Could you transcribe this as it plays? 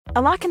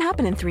A lot can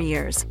happen in 3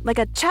 years, like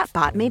a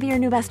chatbot may be your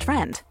new best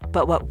friend.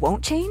 But what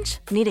won't change?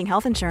 Needing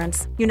health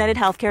insurance. United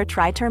Healthcare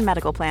Tri-Term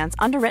Medical Plans,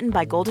 underwritten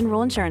by Golden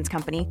Rule Insurance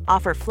Company,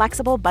 offer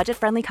flexible,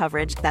 budget-friendly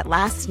coverage that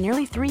lasts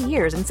nearly 3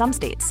 years in some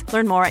states.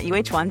 Learn more at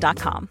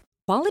uh1.com.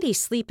 Quality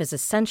sleep is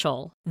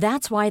essential.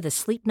 That's why the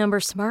Sleep Number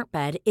Smart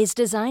Bed is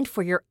designed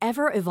for your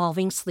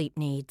ever-evolving sleep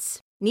needs.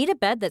 Need a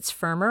bed that's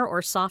firmer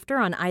or softer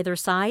on either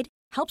side?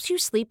 Helps you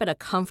sleep at a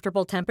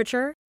comfortable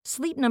temperature?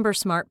 Sleep Number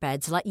Smart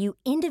Beds let you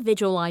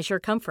individualize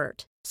your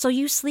comfort, so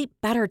you sleep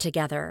better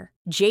together.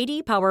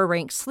 JD Power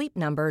ranks Sleep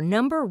Number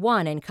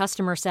 #1 in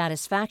customer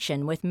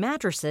satisfaction with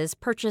mattresses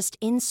purchased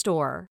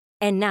in-store.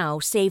 And now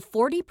save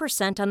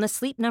 40% on the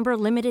Sleep Number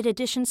Limited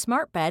Edition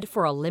Smart Bed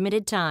for a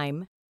limited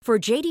time.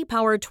 For JD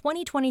Power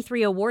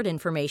 2023 award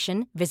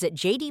information, visit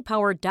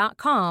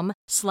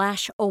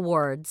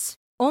jdpower.com/awards.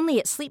 Only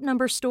at Sleep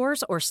Number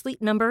stores or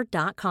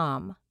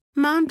sleepnumber.com.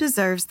 Mom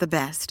deserves the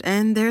best,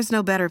 and there's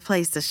no better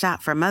place to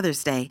shop for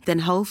Mother's Day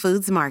than Whole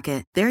Foods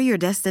Market. They're your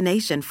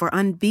destination for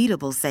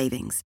unbeatable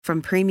savings,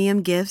 from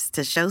premium gifts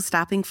to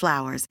show-stopping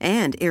flowers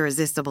and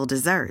irresistible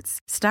desserts.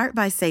 Start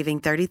by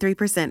saving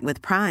 33%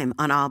 with Prime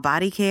on all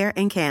body care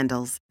and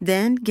candles.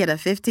 Then get a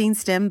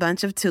 15-stem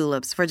bunch of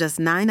tulips for just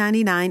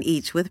 $9.99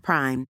 each with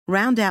Prime.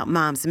 Round out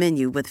Mom's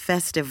menu with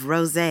festive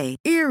rosé,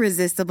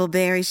 irresistible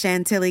berry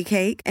chantilly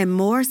cake, and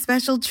more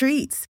special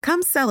treats.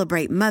 Come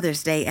celebrate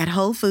Mother's Day at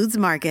Whole Foods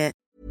Market.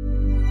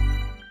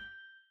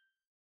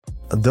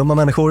 Dumma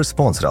människor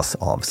sponsras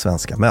av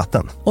Svenska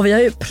Möten. Och vi har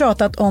ju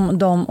pratat om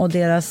dem och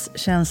deras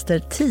tjänster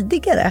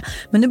tidigare.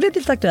 Men nu blir det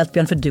lite aktuellt,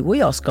 Björn, för du och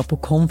jag ska på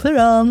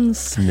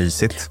konferens.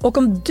 Mysigt. Och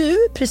om du,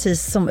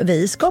 precis som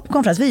vi, ska på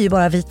konferens, vi är ju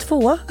bara vi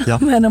två. Ja.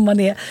 Men om man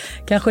är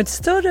kanske ett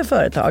större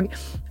företag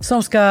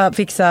som ska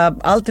fixa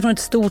allt ifrån ett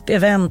stort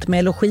event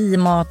med logi,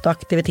 mat och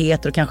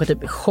aktiviteter och kanske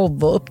typ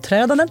show och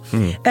uppträdanden.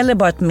 Eller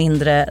bara ett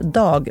mindre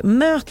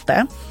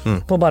dagmöte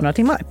på bara några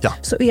timmar. Ja.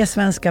 Så är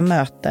Svenska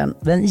Möten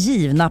den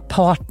givna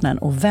partnern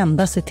att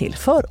vända sig till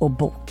för att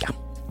boka.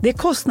 Det är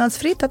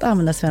kostnadsfritt att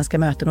använda Svenska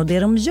Möten, och det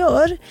de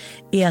gör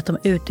är att de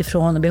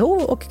utifrån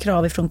behov och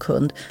krav ifrån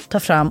kund tar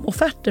fram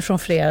offerter från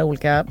flera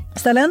olika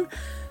ställen,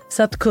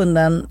 så att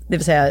kunden, det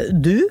vill säga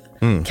du,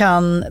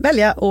 kan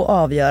välja och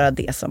avgöra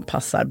det som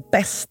passar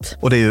bäst.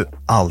 Och det är ju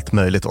allt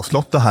möjligt då.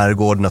 Slott och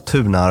herrgård,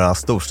 naturnära,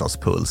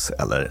 storstadspuls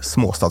eller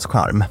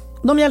småstadscharm.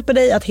 De hjälper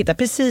dig att hitta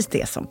precis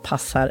det som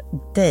passar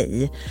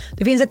dig.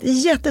 Det finns ett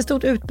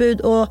jättestort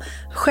utbud, och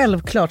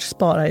självklart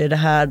sparar ju det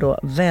här då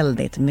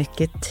väldigt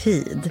mycket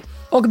tid.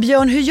 Och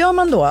Björn, hur gör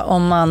man då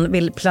om man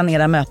vill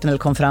planera möten eller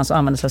konferens och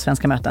använda sig av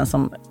Svenska Möten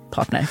som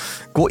partner?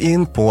 Gå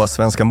in på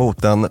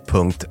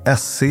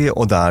svenskamoten.se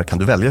och där kan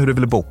du välja hur du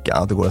vill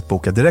boka. Det går att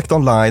boka direkt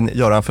online,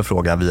 göra en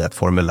förfrågan via ett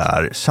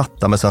formulär,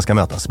 chatta med Svenska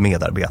Mötens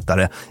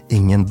medarbetare,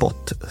 ingen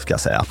bot ska jag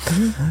säga,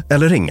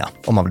 eller ringa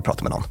om man vill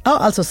prata med någon. Ja,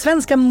 alltså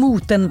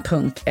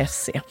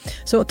svenskamoten.se.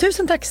 Så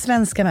tusen tack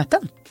Svenska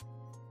Möten.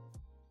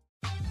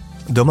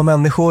 Dumma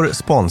människor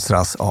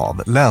sponsras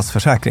av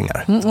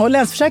Länsförsäkringar. Och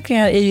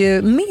Länsförsäkringar är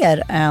ju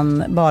mer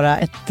än bara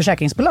ett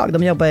försäkringsbolag.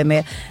 De jobbar ju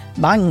med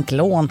bank,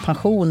 lån,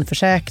 pension,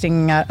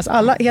 försäkringar,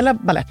 alltså hela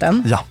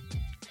balletten. Ja.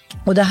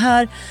 Och det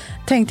här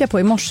tänkte jag på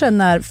i morse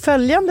när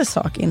följande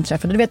sak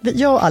inträffade. Du vet,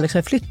 jag och Alex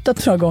har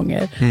flyttat några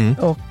gånger.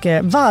 Och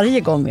varje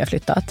gång vi har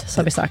flyttat så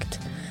har vi sagt,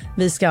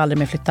 vi ska aldrig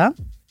mer flytta.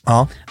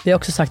 Ja. Vi har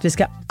också sagt, vi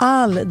ska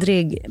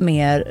aldrig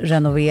mer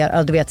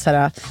renovera. Du vet, så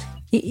här,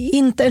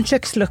 inte en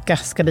kökslucka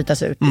ska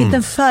bytas ut. Inte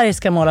en färg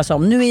ska målas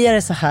om. Nu är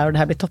det så här och det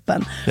här blir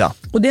toppen. Ja.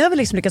 Och det har vi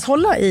liksom lyckats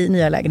hålla i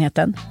nya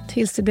lägenheten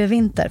tills det blev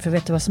vinter. För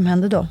vet du vad som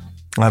hände då?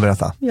 Nej,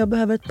 berätta. Jag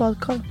behöver ett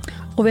badkar.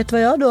 Och vet du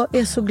vad jag då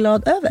är så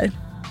glad över?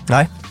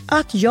 Nej.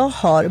 Att jag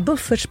har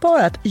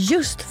buffertsparat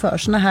just för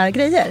såna här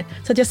grejer.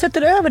 Så att jag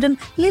sätter över den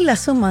lilla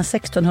summan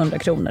 1600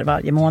 kronor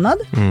varje månad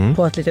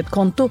på ett litet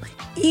konto.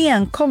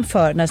 Enkom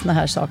för när såna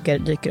här saker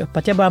dyker upp.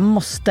 Att jag bara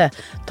måste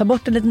ta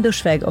bort en liten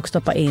duschvägg och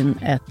stoppa in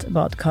ett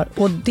badkar.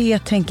 Och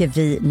det tänker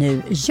vi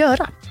nu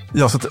göra.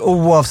 Ja, så att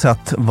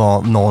oavsett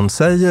vad någon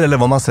säger eller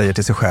vad man säger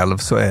till sig själv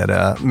så är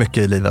det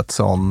mycket i livet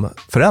som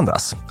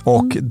förändras.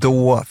 Och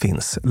då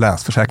finns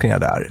Länsförsäkringar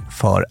där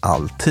för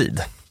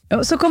alltid.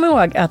 Så kom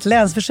ihåg att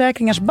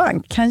Länsförsäkringars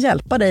bank kan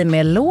hjälpa dig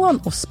med lån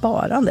och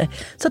sparande.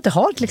 Så att du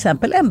har till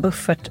exempel en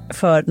buffert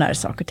för när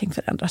saker och ting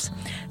förändras.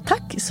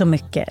 Tack så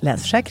mycket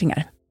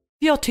Länsförsäkringar.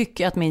 Jag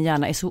tycker att min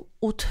hjärna är så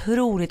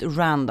otroligt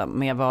random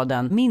med vad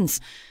den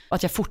minns.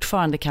 Att jag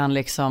fortfarande kan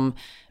liksom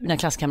mina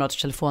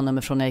klasskamraters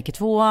telefonnummer från när jag gick i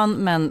 2:an.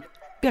 Men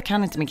jag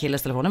kan inte min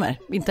killes telefonnummer.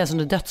 Inte ens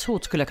under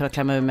dödshot skulle jag kunna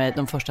klämma ur mig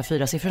de första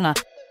 4 siffrorna.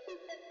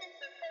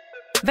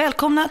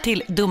 Välkomna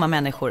till Dumma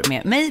människor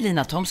med mig,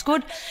 Lina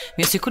Thomsgård,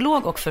 med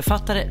psykolog och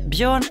författare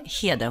Björn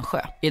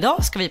Hedensjö.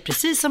 Idag ska vi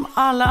precis som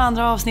alla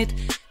andra avsnitt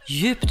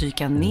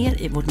djupdyka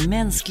ner i vårt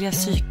mänskliga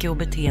psyke och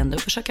beteende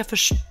och försöka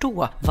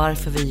förstå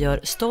varför vi gör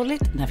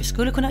stolligt när vi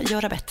skulle kunna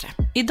göra bättre.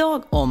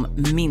 Idag om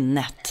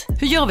minnet.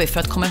 Hur gör vi för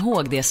att komma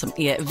ihåg det som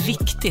är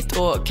viktigt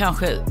och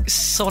kanske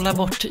sålla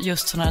bort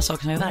just sådana här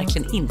saker som vi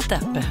verkligen inte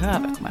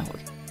behöver komma ihåg?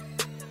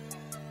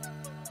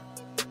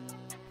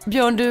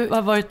 Björn, du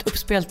har varit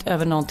uppspelt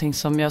över någonting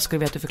som jag skulle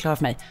vilja att du förklarar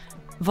för mig.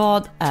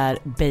 Vad är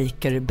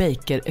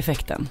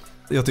Baker-Baker-effekten?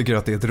 Jag tycker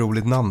att det är ett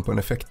roligt namn på en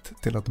effekt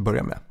till att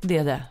börja med. Det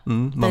är det.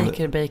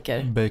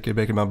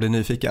 Baker, man blir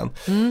nyfiken.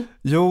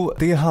 Jo,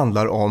 det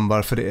handlar om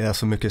varför det är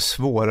så mycket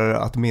svårare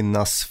att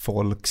minnas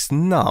folks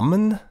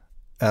namn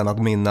än att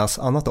minnas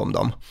annat om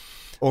dem.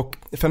 Och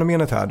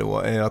fenomenet här då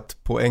är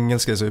att på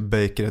engelska så är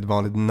Baker ett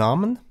vanligt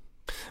namn,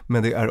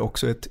 men det är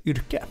också ett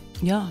yrke.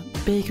 Ja,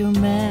 Baker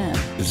man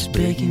is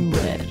baking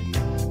bread.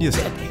 Just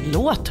det.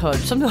 Låt hörd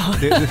som du har.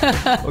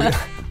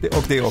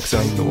 Och det är också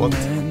en låt.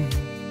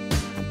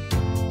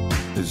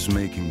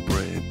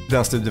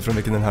 Den studie från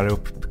vilken den här är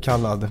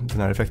uppkallad,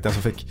 den här effekten,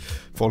 så fick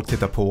folk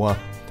titta på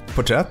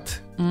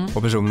porträtt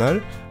på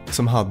personer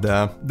som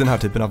hade den här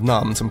typen av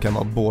namn som kan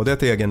vara både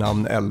ett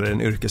egennamn eller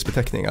en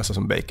yrkesbeteckning, alltså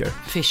som Baker.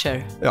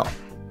 Fisher. Ja.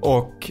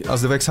 Och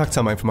alltså det var exakt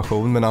samma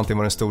information, men antingen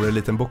var det en stor eller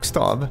liten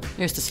bokstav.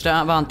 Just det, så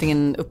det var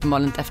antingen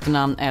uppenbarligen ett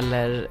efternamn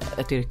eller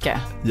ett yrke.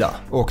 Ja,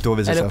 och då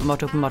visade det sig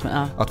uppenbart,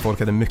 men, att folk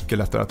hade mycket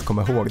lättare att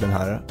komma ihåg den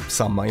här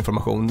samma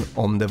information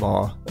om det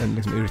var en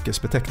liksom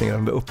yrkesbeteckning eller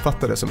om det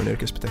uppfattades som en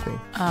yrkesbeteckning.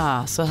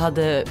 Så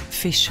hade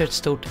Fisher ett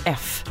stort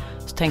F,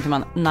 så tänkte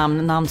man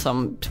namn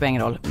som spelar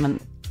ingen roll, men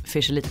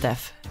Fisher litet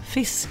F.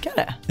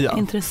 Fiskare, ja.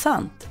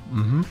 Intressant.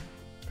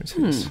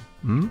 Precis.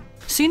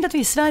 Synd att vi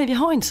i Sverige, vi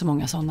har inte så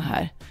många sådana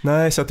här.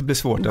 Nej, så att det blir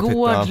svårt att hitta.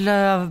 Gård,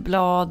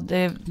 lövblad.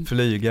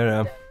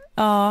 Flygare.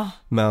 Ja.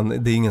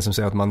 Men det är ingen som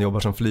säger att man jobbar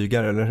som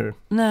flygare, eller hur?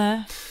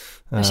 Nej.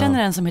 Jag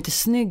känner en som heter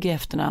Snygg i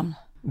efternamn.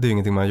 Det är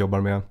ingenting man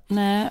jobbar med.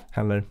 Nej.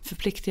 Heller.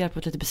 Förpliktigar på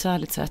ett lite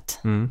besvärligt sätt.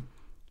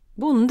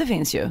 Bonde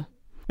finns ju.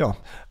 Ja.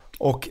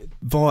 Och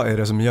vad är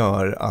det som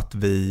gör att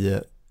vi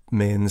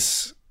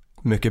minns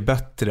mycket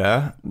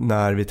bättre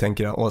när vi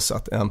tänker oss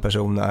att en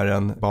person är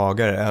en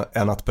bagare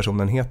än att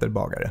personen heter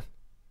bagare?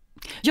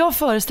 Jag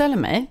föreställer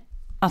mig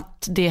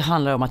att det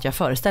handlar om att jag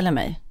föreställer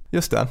mig.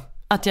 Just det.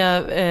 Att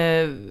jag,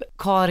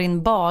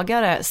 Karin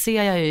Bagare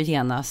ser jag ju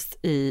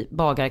genast i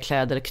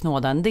bagarkläder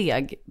knåda en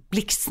deg.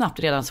 Blixtsnabbt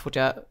redan så fort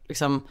jag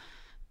liksom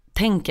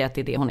tänker att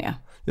det är det hon är.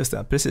 Just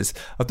det, precis.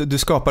 Att du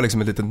skapar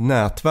liksom ett litet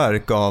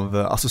nätverk av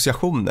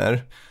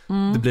associationer.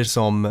 Det blir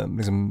som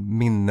liksom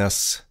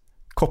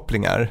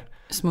minneskopplingar.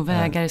 Små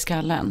vägar i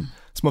skallen.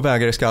 Små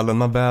vägar i skallen,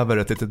 man väver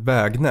ett litet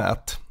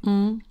vägnät.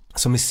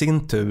 Som i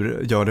sin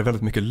tur gör det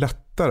väldigt mycket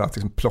lättare att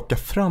liksom plocka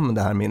fram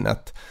det här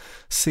minnet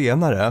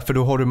senare. För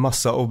då har du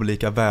massa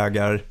olika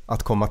vägar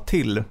att komma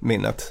till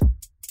minnet.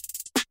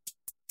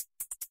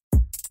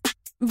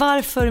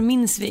 Varför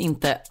minns vi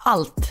inte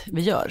allt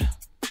vi gör?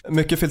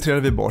 Mycket filtrerar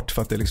vi bort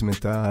för att det liksom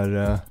inte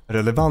är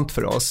relevant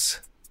för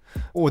oss.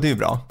 Och det är ju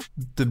bra.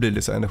 Det blir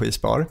lite så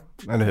energispar,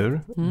 eller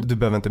hur? Du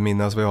behöver inte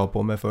minnas vad jag har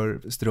på mig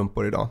för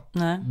strumpor idag.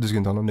 Nej. Du ska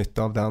inte ha någon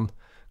nytta av den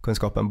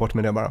kunskapen. Bort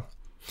med det bara.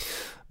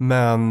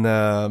 Men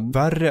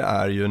värre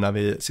är ju när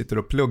vi sitter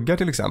och pluggar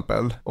till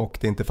exempel och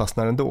det inte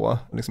fastnar ändå.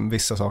 Liksom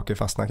vissa saker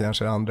fastnar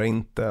kanske, andra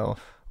inte.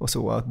 Och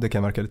så. Det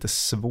kan verka lite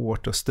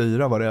svårt att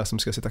styra vad det är som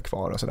ska sitta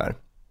kvar och sådär.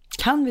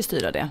 Kan vi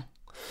styra det?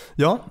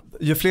 Ja,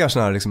 ju fler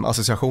sådana här liksom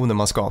associationer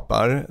man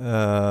skapar.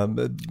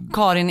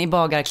 Karin i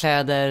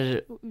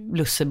bagarkläder,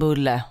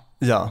 lussebulle.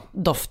 Ja.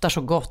 Doftar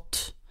så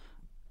gott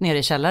nere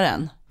i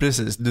källaren.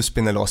 Precis, du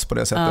spinner loss på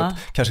det sättet.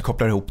 Kanske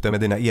kopplar ihop det med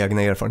dina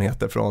egna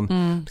erfarenheter från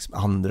liksom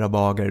andra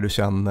bagare du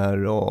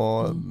känner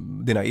och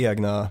dina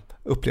egna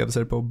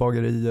upplevelser på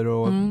bagerier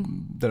och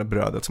det där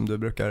brödet som du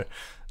brukar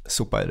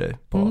sopa i dig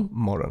på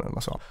morgonen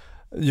och så.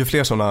 Ju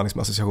fler sådana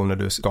liksom associationer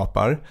du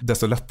skapar,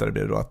 desto lättare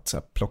blir det då att så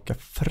här, plocka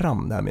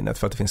fram det här minnet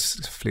för att det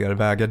finns fler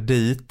vägar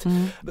dit.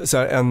 Så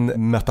här, en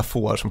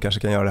metafor som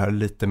kanske kan göra det här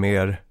lite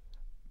mer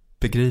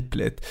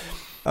begripligt.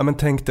 Ja, men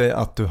tänk dig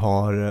att du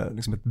har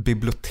liksom ett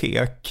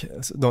bibliotek.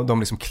 De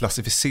liksom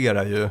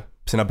klassificerar ju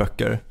sina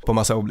böcker på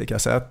massa olika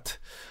sätt.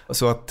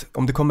 Så att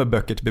om det kommer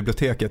böcker till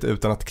biblioteket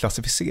utan att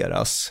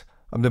klassificeras,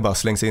 det bara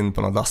slängs in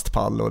på någon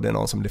lastpall och det är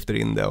någon som lyfter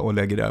in det och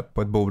lägger det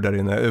på ett bord där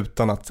inne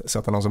utan att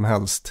sätta någon som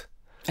helst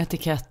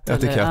etikett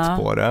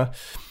på det.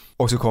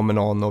 Och så kommer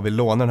någon och vill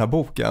låna den här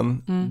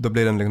boken, då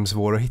blir den liksom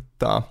svår att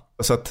hitta.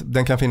 Så att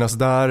den kan finnas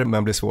där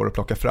men blir svår att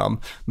plocka fram.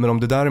 Men om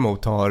du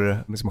däremot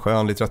har liksom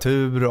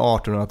skönlitteratur,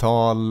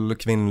 1800-tal,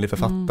 kvinnlig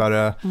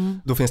författare,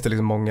 då finns det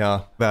liksom många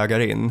vägar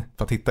in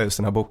för att hitta just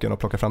den här boken och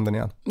plocka fram den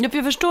igen. Ja, för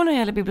jag förstår när det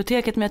gäller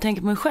biblioteket, men jag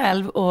tänker på mig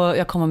själv och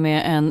jag kommer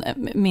med en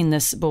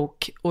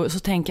minnesbok och så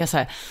tänker jag så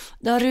här: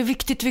 det här är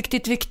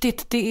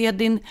viktigt, det är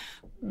din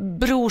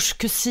brors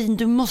kusin,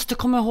 du måste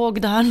komma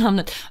ihåg det här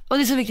namnet. Och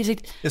det är så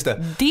viktigt. Just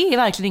det. Det är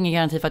verkligen ingen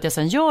garanti för att jag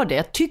sen gör det.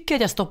 Jag tycker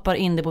att jag stoppar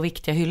in det på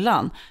viktiga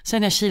hyllan.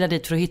 Sen när jag kilar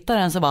dit för att hitta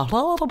den så bara,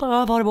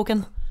 vad var det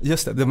boken?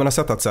 Just det, man har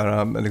sett att så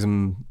här,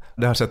 liksom,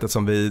 det här sättet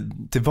som vi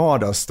till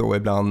vardags då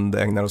ibland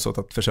ägnar oss åt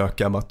att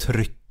försöka bara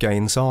trycka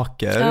in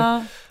saker.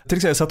 Ja. Till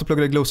exempel, jag satt och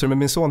pluggade glosor med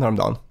min son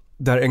häromdagen.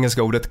 Det här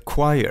engelska ordet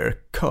choir,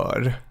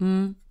 kör,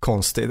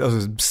 konstigt,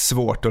 alltså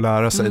svårt att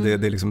lära sig.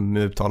 Det liksom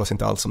uttalas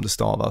inte alls som det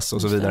stavas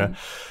och så vidare.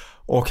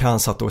 Och han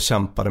satt och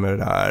kämpade med det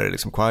där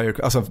liksom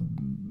choir, alltså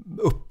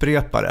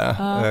upprepar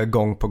det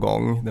gång på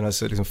gång. Den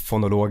här liksom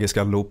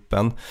fonologiska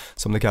loopen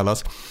som det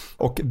kallas.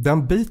 Och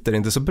den biter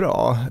inte så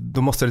bra.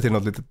 Då måste det till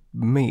något lite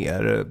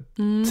mer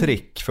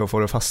trick för att få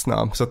det att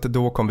fastna. Så att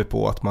då kom vi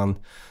på att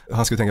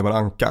han skulle tänka på en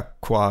anka,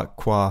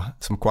 qua,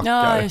 som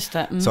kvackar. Ja, just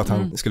det. Så att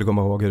han skulle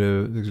komma ihåg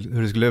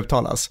hur det skulle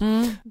uttalas.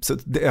 Så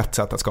det är ett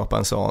sätt att skapa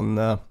en sån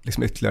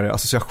liksom ytterligare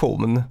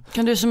association.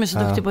 Kan du som är så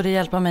duktig på det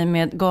hjälpa mig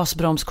med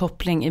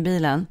gasbromskoppling i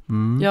bilen?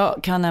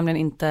 Jag kan nämligen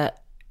inte,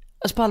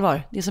 alltså på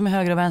allvar, det som är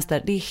höger och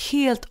vänster, det är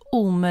helt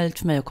omöjligt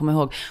för mig att komma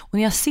ihåg. Och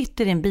när jag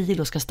sitter i en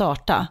bil och ska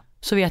starta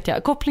så vet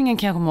jag, kopplingen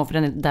kan jag komma ihåg för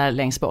den är där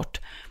längst bort.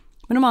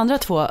 Men de andra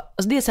två,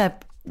 alltså det är så här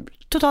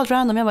totalt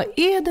random. Jag bara,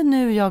 är det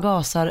nu jag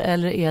gasar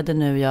eller är det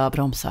nu jag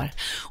bromsar?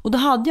 Och då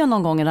hade jag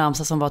någon gång en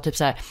ramsa som var typ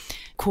så här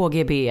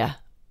KGB.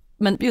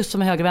 Men just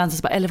som är höger och vänster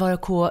så bara, eller var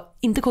det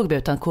inte KGB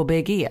utan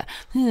KBG.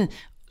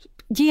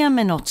 Ge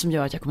mig något som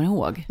gör att jag kommer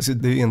ihåg. Så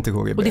det är inte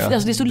KGB. Och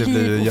det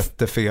blir ju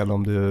jättefel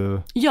om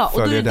du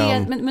följer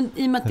den men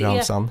i och med att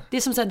ramsan. Det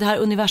är som så här, det här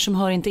universum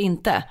hör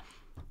inte.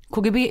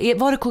 KGB,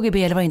 var det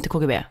KGB eller var det inte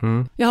KGB?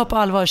 Jag har på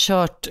allvar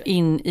kört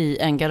in i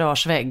en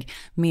garagevägg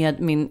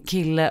med min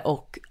kille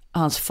och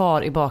hans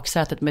far i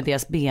baksätet med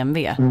deras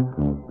BMW.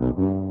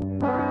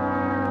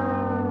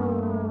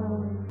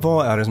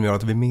 Vad är det som gör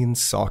att vi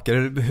minns saker?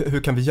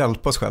 Hur kan vi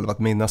hjälpa oss själva att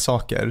minnas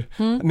saker?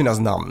 Minnas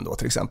namn då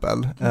till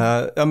exempel.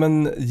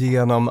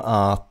 Genom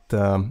att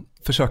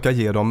försöka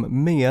ge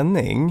dem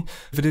mening.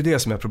 För det är det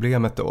som är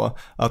problemet då.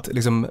 Att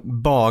liksom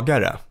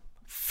bagare,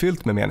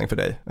 fyllt med mening för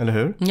dig, eller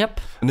hur?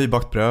 Japp.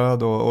 Nybakt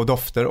bröd och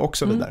dofter och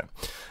så vidare.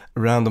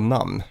 Random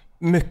namn.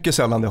 Mycket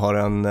sällan det har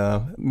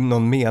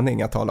någon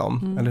mening att tala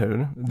om, eller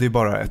hur? Det är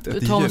bara ett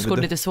ljud. Tomskård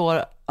lite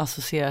svår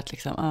associerat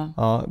liksom.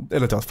 Ja,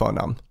 eller ta ett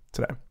förnamn.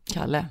 Sådär.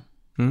 Kalle.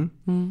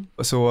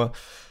 Så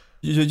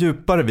ju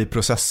djupare vi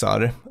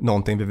processar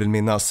någonting vi vill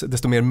minnas,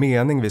 desto mer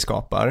mening vi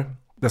skapar,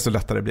 desto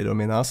lättare blir det att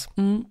minnas.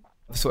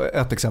 Så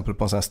ett exempel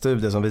på en sån här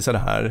studie som visar det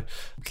här,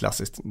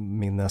 klassiskt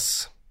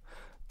minnestest,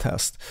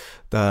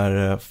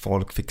 där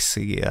folk fick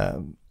se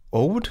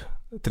ord,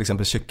 till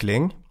exempel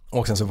kyckling,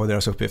 och sen så var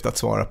deras uppgift att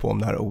svara på om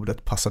det här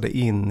ordet passade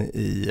in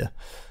i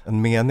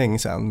en mening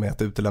sen med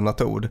ett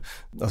utelämnat ord,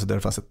 alltså där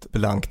det fanns ett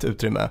blankt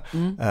utrymme.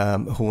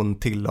 Hon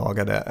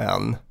tillagade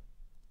en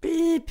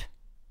Beep.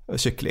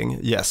 kyckling,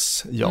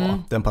 yes, ja,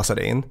 den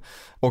passade in.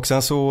 Och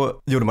sen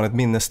så gjorde man ett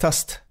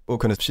minnestest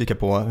och kunde kika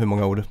på hur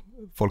många ord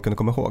folk kunde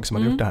komma ihåg som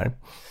hade gjort det här.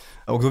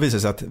 Och då visade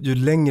det sig att ju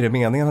längre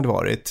meningen hade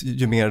varit,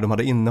 ju mer de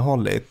hade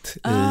innehållit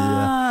i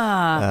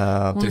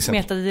hon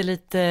smetade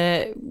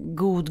lite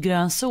god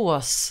grön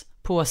sås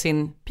på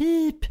sin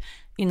pip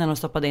innan hon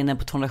stoppade in den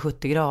på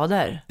 270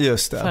 grader.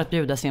 Just det. För att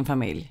bjuda sin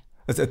familj.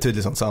 Ett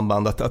tydligt sånt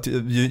samband att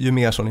ju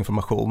mer sån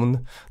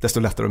information, desto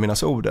lättare att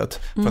minnas ordet.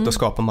 För att då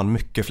skapar man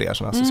mycket fler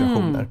såna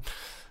associationer.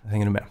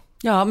 Hänger du med?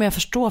 Ja, men jag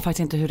förstår faktiskt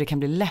inte hur det kan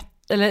bli lätt.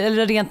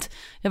 Eller rent,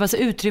 jag var så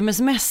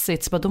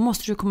utrymmesmässigt, så då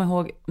måste du komma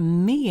ihåg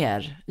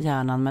mer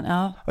hjärnan. Men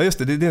ja, just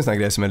det är en sån här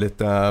grej som är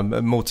lite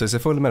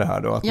motsägelsefull med det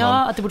här då.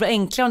 Att det borde vara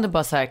enklare om det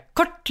bara så här,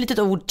 kort litet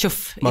ord,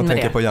 tjuff, in man med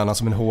tänker det. På hjärnan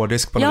som en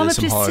hårddisk på något vis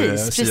som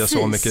har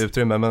så mycket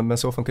utrymme, men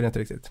så funkar det inte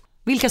riktigt.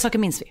 Vilka saker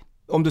minns vi?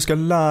 Om du ska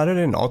lära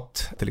dig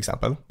något, till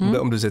exempel,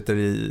 om du sitter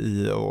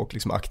i och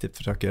liksom aktivt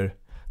försöker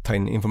ta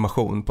in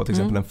information på till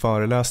exempel en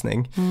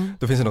föreläsning,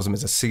 då finns det något som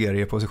heter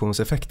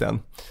seriepositionseffekten,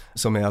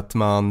 som är att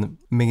man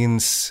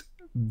minns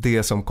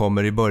det som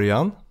kommer i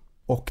början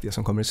och det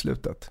som kommer i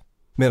slutet.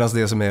 Medan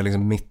det som är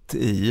liksom mitt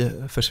i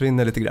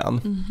försvinner lite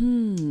grann.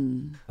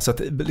 Så att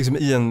liksom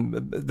i en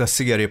där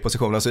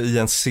serieposition, alltså i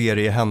en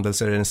serie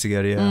händelser, en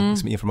serie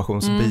liksom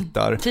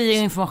informationsbitar. 10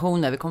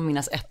 informationer, vi kommer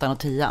minnas 1 och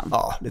 10.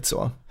 Ja, lite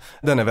så.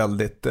 Den är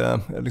väldigt,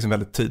 liksom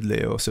väldigt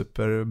tydlig och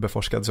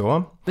superbeforskad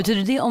så.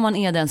 Betyder det om man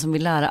är den som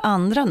vill lära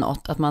andra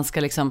något, att man ska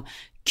liksom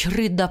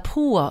krydda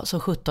på så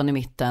 17 i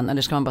mitten,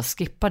 eller ska man bara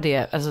skippa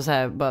det, alltså så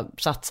här, bara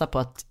satsa på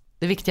att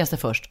det viktigaste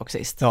först och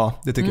sist? Ja,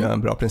 det tycker jag är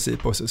en bra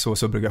princip, och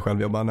så brukar jag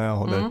själv jobba när jag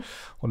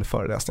håller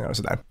föreläsningar och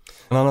sådär.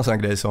 En annan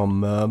sån grej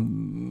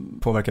som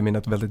påverkar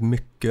minnet väldigt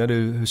mycket, det är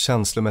hur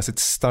känslomässigt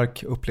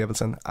stark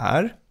upplevelsen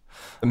är.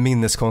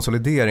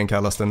 Minneskonsolidering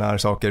kallas det när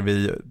saker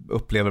vi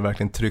upplever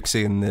verkligen trycks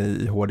in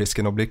i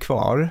hårddisken och blir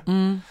kvar.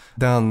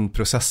 Den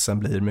processen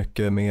blir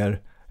mycket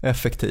mer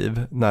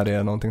effektiv när det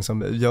är någonting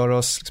som gör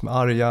oss liksom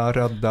arga,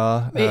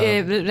 rädda.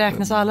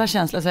 Räknas alla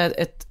känslor, alltså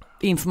ett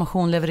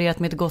information levererat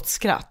med ett gott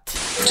skratt?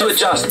 To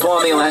adjust, pull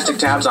on the elastic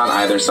tabs on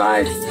either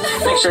side.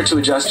 Make sure to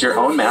adjust your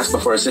own mask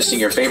before assisting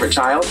your favorite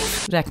child.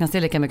 Räknas det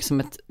lika mycket som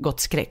ett gott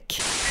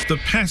skräck? The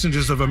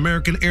passengers of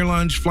American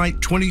Airlines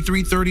Flight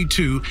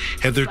 2332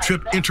 had their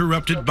trip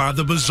interrupted by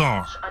the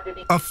bazaar.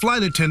 A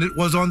flight attendant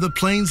was on the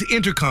plane's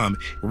intercom,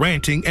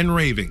 ranting and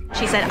raving.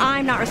 She said,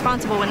 I'm not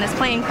responsible when this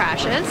plane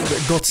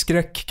crashes. Gott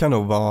skräck kan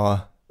nog vara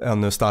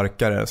ännu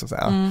starkare så att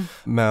säga.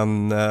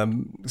 Men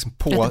liksom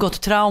ett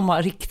gott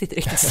trauma,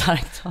 riktigt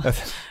starkt.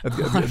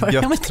 ett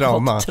gött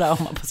trauma.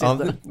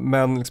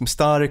 Men liksom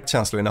starkt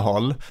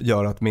känsloinnehåll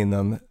gör att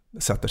minnen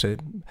sätter sig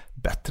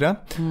bättre.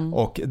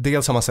 Och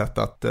dels har man sett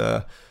att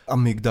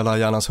amygdala,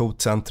 hjärnans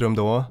hotcentrum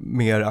då,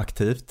 mer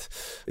aktivt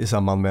i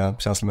samband med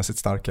känslomässigt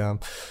starka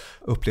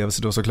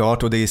upplevelser då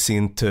såklart, och det i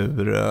sin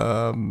tur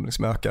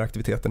liksom ökar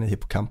aktiviteten i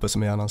hippocampus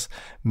som är hjärnans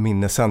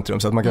minnescentrum,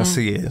 så att man kan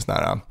se i sån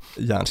här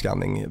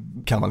hjärnskanning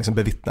kan man liksom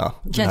bevittna.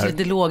 Känns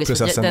lite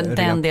logiskt,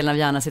 den delen av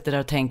hjärnan sitter där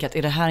och tänker att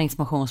är det här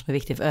information som är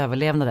viktig för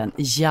överlevnaden?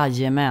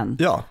 Jajamän.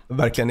 Ja,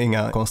 verkligen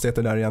inga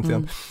konstigheter där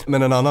egentligen.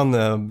 Men en annan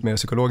mer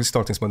psykologisk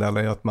tolkningsmodell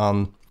är att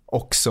man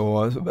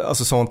också,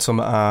 alltså sånt som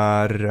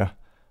är,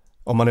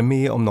 om man är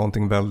med om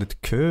någonting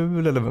väldigt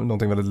kul eller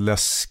någonting väldigt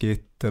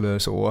läskigt eller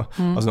så,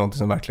 alltså någonting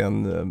som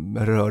verkligen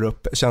rör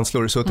upp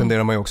känslor, så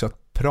tenderar man ju också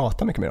att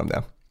prata mycket mer om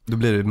det. Då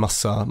blir det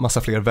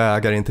massa fler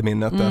vägar in till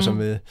minnet där som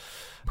vi,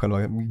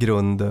 själva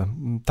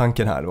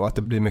grundtanken här då, att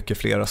det blir mycket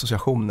fler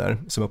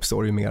associationer som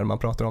uppstår ju mer man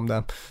pratar om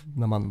det,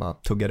 när man bara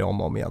tuggar det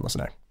om och om igen och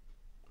sådär.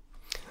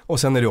 Och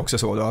sen är det också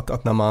så då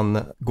att när man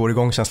går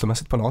igång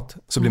känslomässigt på något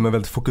så blir man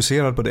väldigt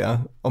fokuserad på det.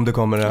 Om det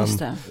kommer en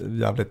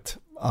jävligt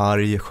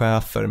arg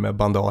chefer med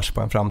bandage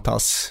på en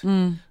framtass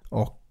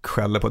och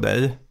skäller på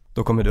dig,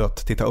 då kommer du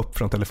att titta upp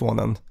från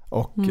telefonen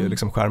och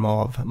liksom skärma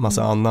av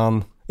massa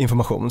annan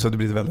information, så det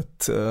blir ett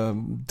väldigt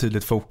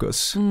tydligt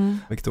fokus,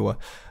 vilket då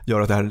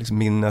gör att det här liksom,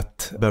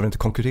 minnet behöver inte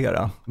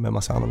konkurrera med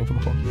massa annan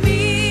information.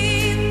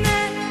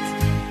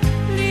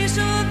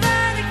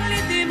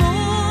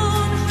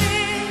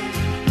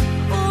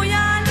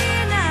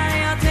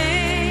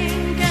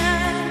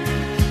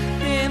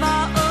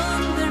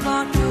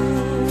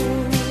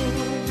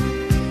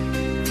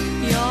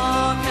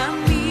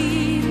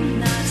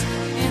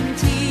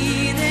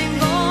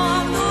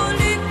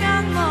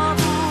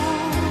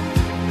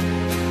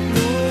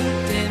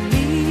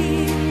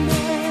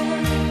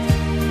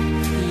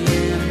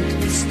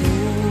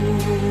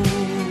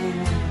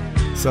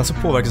 Sen så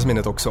påverkas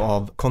minnet också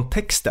av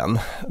kontexten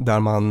där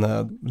man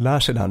lär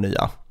sig det här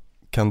nya.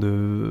 Kan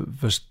du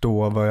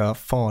förstå vad jag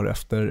far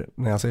efter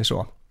när jag säger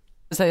så?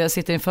 Så jag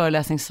sitter i en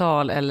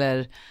föreläsningssal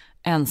eller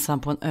ensam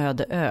på en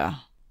öde ö.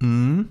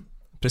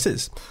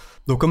 Precis.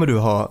 Då kommer du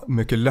ha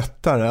mycket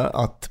lättare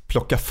att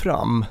plocka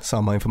fram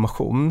samma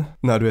information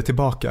när du är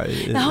tillbaka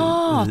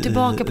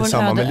tillbaka på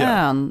samma en öde miljö.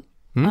 ön.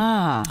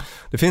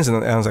 Det finns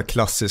en så här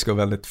klassisk och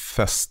väldigt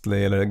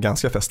festlig, eller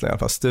ganska festlig i alla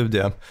fall,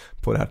 studie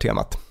på det här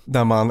temat.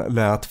 Där man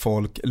lät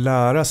folk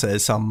lära sig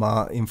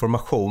samma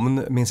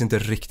information, minns inte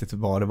riktigt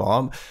vad det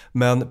var,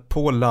 men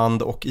på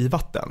land och i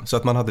vatten. Så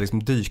att man hade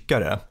liksom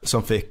dykare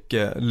som fick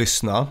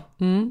lyssna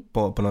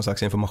på någon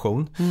slags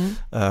information.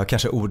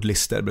 Kanske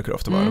ordlister brukar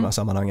ofta vara i de här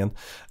sammanhangen.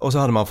 Och så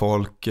hade man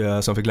folk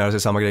som fick lära sig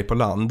samma grej på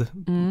land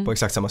på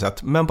exakt samma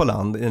sätt, men på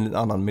land i en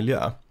annan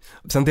miljö.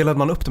 Sen delade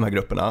man upp de här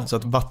grupperna så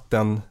att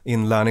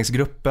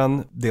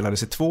vatteninlärningsgruppen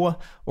delades i 2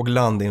 och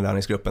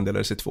landinlärningsgruppen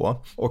delades i 2.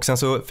 Och sen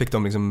så fick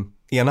de liksom,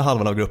 ena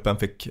halvan av gruppen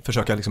fick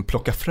försöka liksom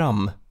plocka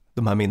fram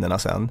de här minnena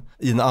sen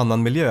i en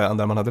annan miljö än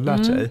där man hade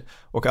lärt sig.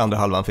 Och andra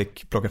halvan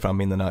fick plocka fram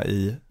minnena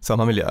i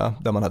samma miljö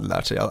där man hade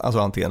lärt sig, alltså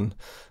antingen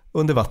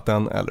under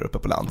vatten eller uppe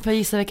på land. Får jag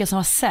gissa vilka som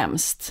var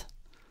sämst?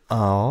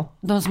 Ja.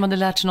 De som hade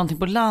lärt sig någonting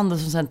på land och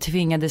som sen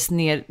tvingades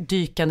ner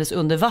dykandes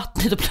under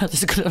vattnet och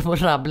plötsligt skulle de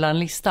rabbla en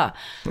lista.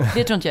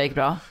 Det tror inte jag gick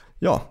bra.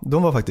 Ja,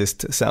 de var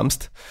faktiskt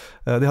sämst.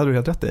 Det hade du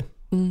helt rätt i.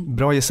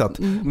 Bra gissat.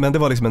 Men det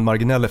var liksom en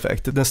marginell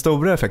effekt. Den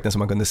stora effekten som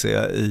man kunde se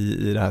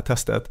i det här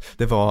testet,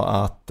 det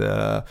var att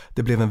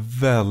det blev en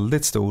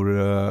väldigt stor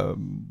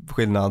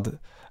skillnad.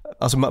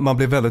 Alltså man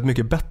blev väldigt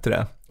mycket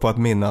bättre på att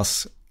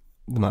minnas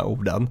de här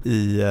orden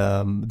i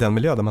den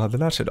miljö där man hade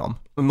lärt sig dem.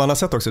 Man har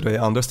sett också då i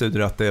andra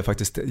studier att det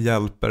faktiskt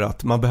hjälper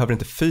att man behöver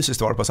inte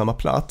fysiskt vara på samma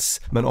plats,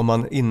 men om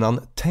man innan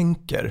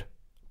tänker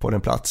på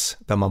den plats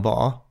där man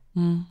var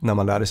när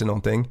man lärde sig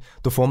någonting,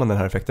 då får man den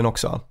här effekten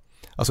också.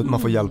 Alltså man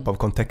får hjälp av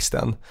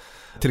kontexten.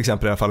 Till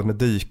exempel i det här fallet med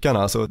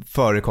dykarna så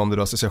förekom det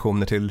då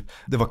associationer till,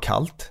 det var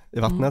kallt i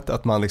vattnet,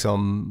 att man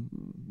liksom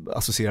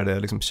associerade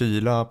liksom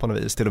kyla på något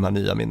vis till de här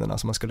nya minnena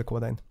som man skulle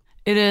koda in.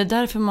 Är det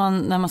därför man,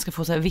 när man ska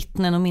få så här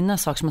vittnen och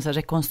minnas saker, som man så här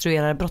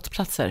rekonstruerar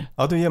brottsplatser?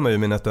 Ja, då ger man ju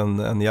minnet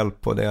en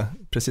hjälp på det,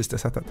 precis det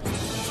sättet.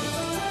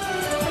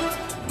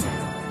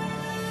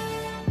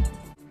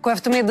 God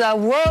eftermiddag.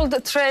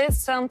 World Trade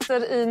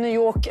Center i New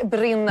York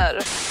brinner.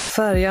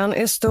 Färjan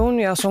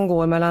Estonia som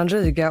går mellan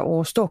Riga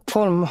och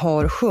Stockholm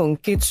har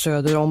sjunkit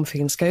söder om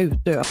Finska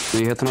Utö.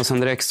 Nyheterna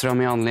sänder extra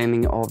med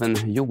anledning av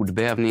en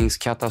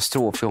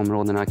jordbävningskatastrof i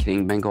områdena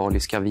kring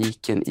Bengaliska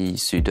viken i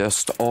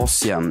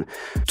Sydöstasien.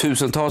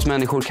 Tusentals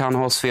människor kan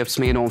ha svepts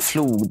med de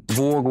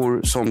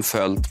flodvågor som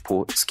följt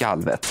på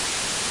skalvet.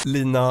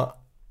 Lina,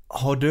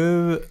 har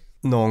du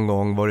någon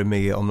gång varit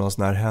med om någon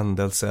sån här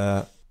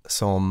händelse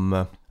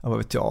som, vad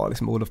vet jag,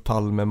 liksom Olof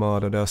Palme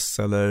mördades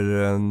eller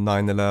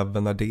 9/11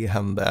 när det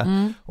hände,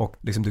 och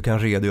liksom du kan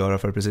redogöra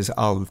för precis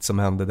allt som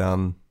hände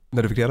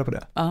när du fick reda på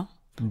det? Ja.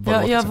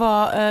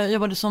 Jag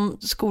jobbade som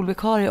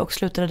skolvikarie och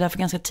slutade därför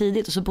ganska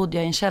tidigt, och så bodde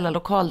jag i en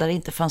källarlokal där det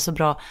inte fanns så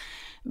bra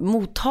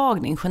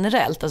mottagning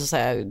generellt, alltså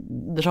såhär,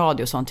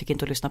 radio och sånt tycker jag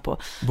inte att lyssna på.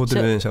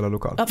 Bodde du i en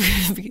källarlokal? Ja,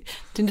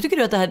 nu tycker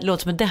du att det här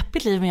låter som ett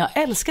deppigt liv, men jag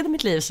älskade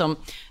mitt liv som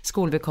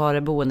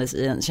skolvikarie boendes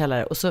i en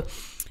källare, och så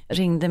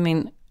ringde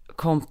min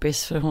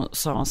kompis, för hon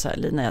sa så här: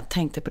 Lina, jag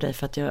tänkte på dig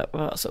för att jag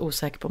var så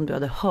osäker på om du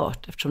hade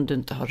hört, eftersom du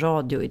inte har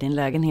radio i din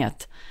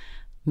lägenhet,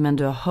 men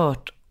du har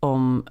hört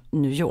om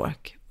New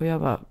York. Och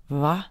jag bara,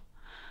 va?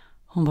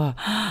 Hon bara,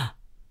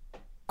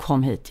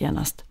 kom hit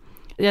genast.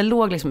 Jag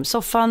låg liksom i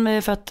soffan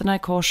med fötterna i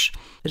kors,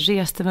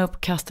 reste mig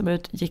upp, kastade mig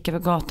ut, gick över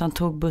gatan,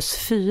 tog buss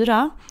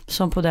 4,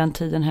 som på den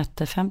tiden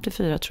hette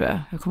 54 tror jag.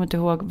 Jag kommer inte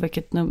ihåg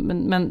vilket nummer,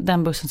 men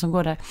den bussen som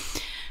går där,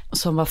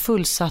 som var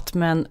fullsatt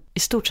men i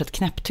stort sett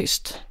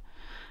knäpptyst.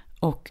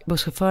 Och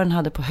busschauffören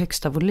hade på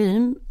högsta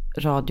volym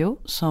radio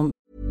som...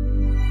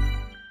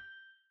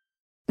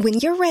 When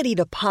you're ready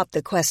to pop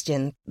the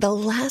question, the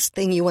last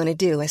thing you want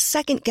to do is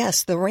second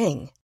guess the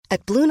ring.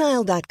 At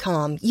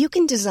BlueNile.com, you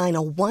can design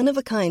a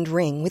one-of-a-kind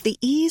ring with the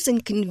ease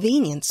and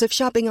convenience of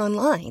shopping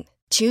online.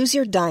 Choose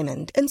your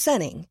diamond and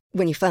setting.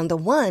 When you find the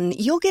one,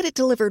 you'll get it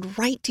delivered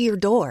right to your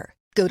door.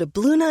 Go to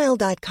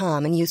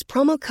BlueNile.com and use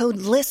promo code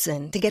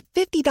LISTEN to get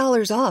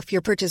 $50 off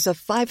your purchase of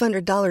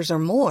 $500 or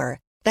more.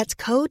 That's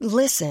code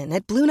LISTEN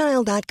at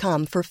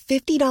BlueNile.com for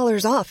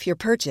 $50 off your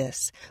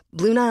purchase.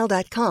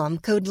 BlueNile.com,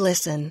 code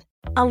LISTEN.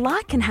 A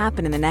lot can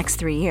happen in the next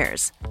 3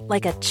 years.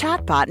 Like a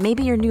chatbot may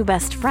be your new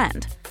best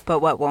friend. But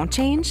what won't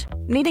change?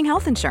 Needing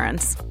health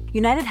insurance.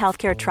 United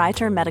Healthcare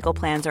Tri-Term Medical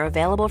Plans are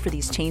available for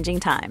these changing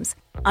times.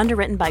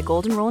 Underwritten by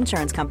Golden Rule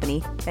Insurance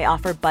Company, they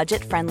offer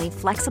budget-friendly,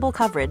 flexible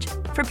coverage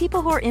for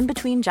people who are in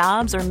between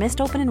jobs or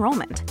missed open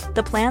enrollment.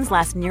 The plans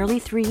last nearly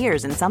 3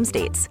 years in some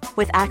states,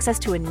 with access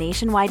to a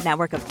nationwide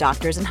network of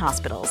doctors and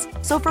hospitals.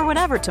 So for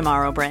whatever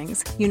tomorrow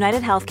brings,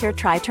 United Healthcare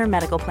Tri-Term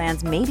Medical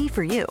Plans may be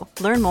for you.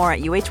 Learn more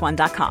at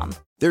uh1.com.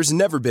 There's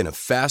never been a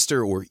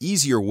faster or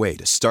easier way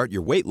to start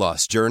your weight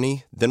loss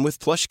journey than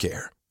with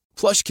PlushCare.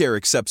 PlushCare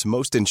accepts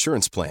most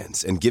insurance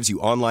plans and gives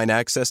you online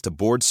access to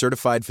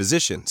board-certified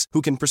physicians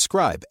who can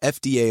prescribe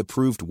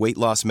FDA-approved weight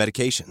loss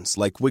medications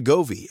like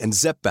Wegovy and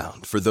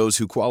Zepbound for those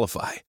who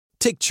qualify.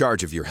 Take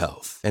charge of your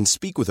health and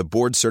speak with a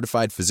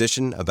board-certified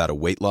physician about a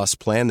weight loss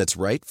plan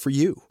that's right for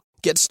you.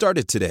 Get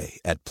started today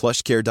at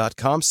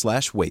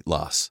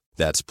plushcare.com/weightloss.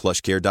 That's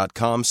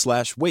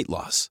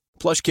plushcare.com/weightloss.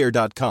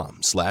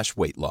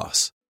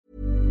 plushcare.com/weightloss.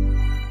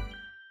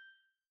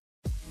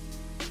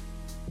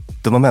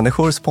 Dumma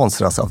människor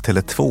sponsras av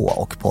Tele2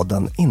 och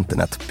podden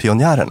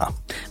Internetpionjärerna.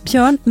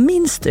 Björn,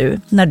 minns du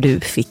när du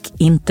fick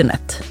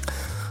internet?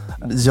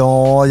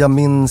 Ja, jag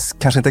minns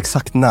kanske inte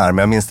exakt när, men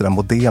jag minns det där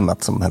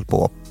modemet som höll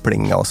på att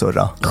plinga och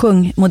surra.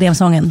 Sjung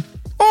modemsången.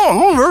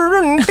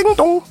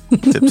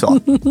 Typ så.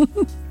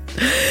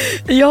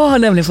 Jag har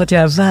nämligen fått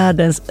göra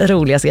världens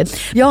roligaste grej.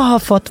 Jag har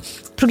fått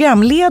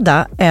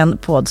programleda en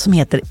podd som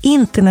heter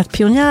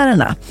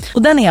Internetpionjärerna.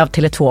 Och den är av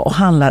Tele2 och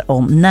handlar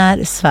om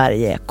när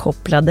Sverige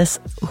kopplades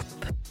upp.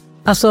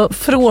 Alltså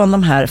från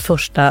de här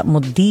första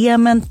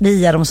modemen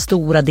via de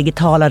stora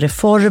digitala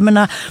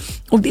reformerna.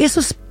 Och det är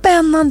så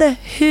spännande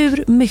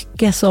hur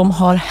mycket som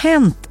har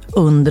hänt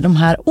under de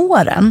här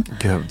åren.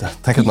 Gud,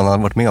 tänk att man har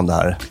varit med om det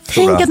här.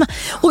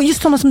 Och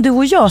just sådana som du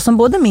och jag som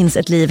både minns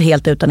ett liv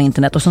helt utan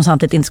internet och som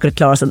samtidigt inte skulle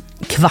klara sig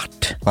en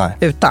kvart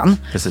utan.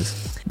 Precis.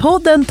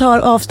 Podden tar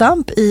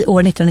avstamp i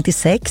år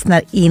 1996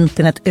 när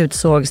internet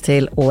utsågs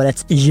till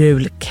årets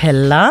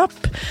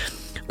julklapp.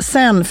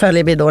 Sen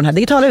följer vi då den här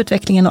digitala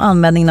utvecklingen och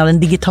användningen av den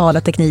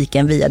digitala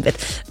tekniken via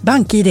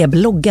BankID,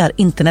 bloggar,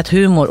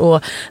 internethumor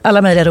och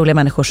alla möjliga roliga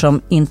människor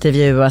som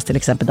intervjuas, till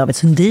exempel David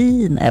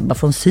Sundin, Ebba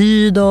von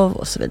Sydow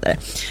och så vidare.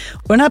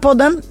 Och den här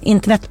podden,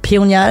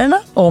 Internetpionjärerna,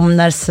 om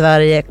när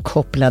Sverige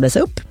kopplades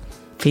upp,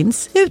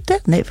 finns ute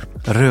nu.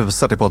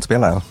 Rusar till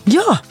poddspelaren.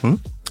 Ja,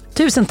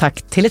 tusen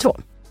tack Tele2.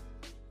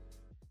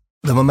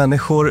 Dumma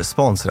människor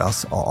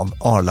sponsras av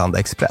Arlanda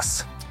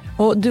Express.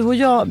 Och du och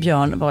jag,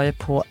 Björn, var ju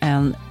på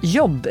en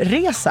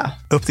jobbresa.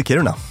 Upp till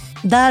Kiruna.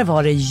 Där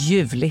var det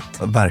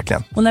ljuvligt.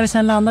 Verkligen. Och när vi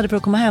sen landade för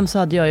att komma hem så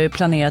hade jag ju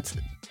planerat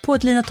på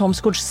ett Lina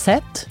Thomsgårds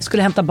sätt.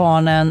 Skulle hämta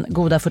barnen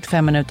goda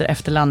 45 minuter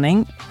efter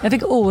landning. Jag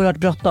fick oerhört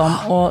bråttom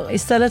och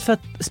istället för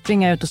att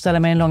springa ut och ställa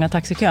mig i den långa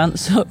taxikön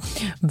så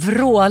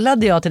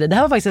vrålade jag till det. Det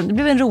här var faktiskt det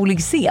blev en rolig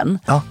scen.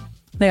 Ja.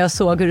 När jag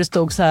såg hur det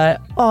stod så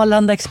här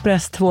Arlanda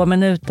Express 2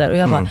 minuter och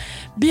jag bara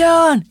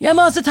Björn, jag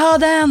måste ta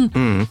den.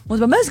 Och så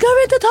bara, men ska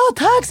vi inte ta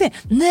taxi?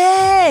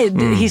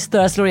 Nej,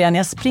 historia slår igen.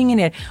 Jag springer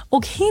ner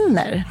och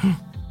hinner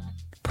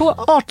på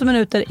 18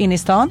 minuter in i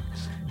stan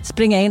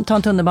springa in, ta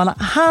en tunnelbana,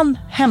 han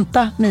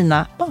hämta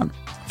mina barn.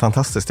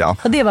 Fantastiskt, ja.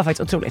 Och det var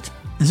faktiskt otroligt.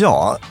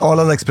 Ja,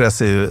 Arlanda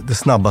Express är ju det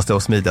snabbaste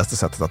och smidigaste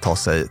sättet att ta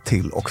sig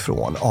till och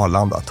från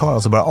Arlanda. Det tar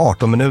alltså bara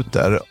 18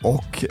 minuter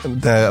och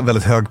det är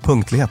väldigt hög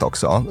punktlighet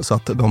också. Så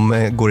att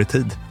de går i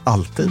tid,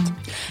 alltid.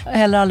 Jag har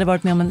heller aldrig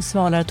varit med om en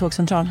svalare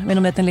tågcentral. Jag vet inte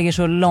om att den ligger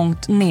så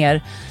långt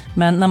ner.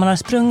 Men när man har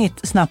sprungit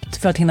snabbt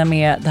för att hinna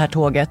med det här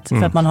tåget,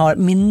 för att man har,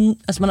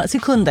 man har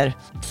sekunder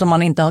som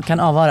man inte kan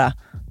avvara,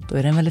 då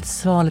är det en väldigt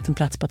sval liten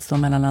plats på att stå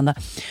mellanlanda.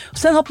 Och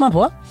sen hoppar man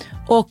på.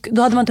 Och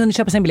då hade man inte hunnit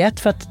köpa sin biljett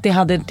för att det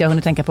hade inte jag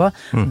hunnit tänka på.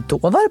 Då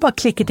var det bara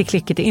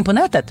klickety in på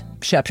nätet.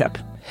 Köp.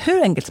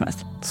 hur enkelt som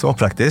helst. Så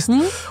praktiskt.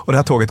 Och det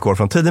här tåget går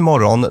från tidig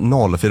morgon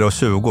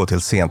 04.20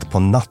 till sent på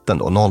natten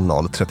då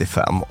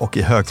 00.35. Och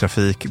i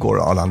högtrafik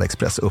går Arlanda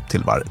Express upp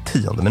till var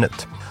 10:e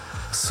minut.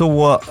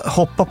 Så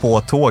hoppa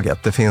på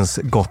tåget. Det finns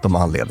gott om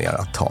anledningar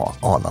att ta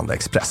Arlanda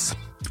Express.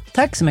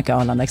 Tack så mycket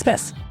Arlanda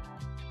Express.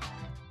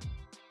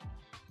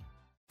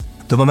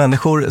 Dumma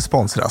människor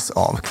sponsras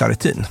av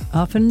Claritin.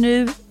 Ja, för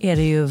nu är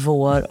det ju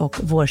vår och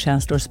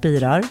vårkänslor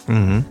spirar.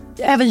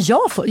 Även jag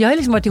har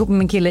liksom varit ihop med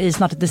min kille i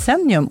snart ett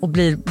decennium och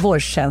blir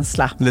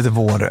vårkänsla. Lite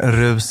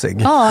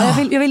vårrusig. Ja,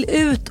 jag vill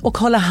ut och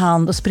hålla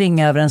hand och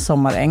springa över en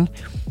sommaräng.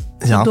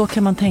 Ja. Och då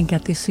kan man tänka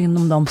att det är synd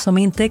om dem som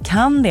inte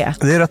kan det.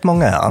 Det är rätt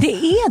många, ja. Det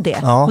är det.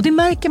 Ja. Och det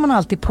märker man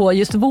alltid på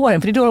just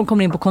våren. För det är då de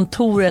kommer in på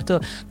kontoret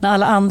och när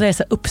alla andra är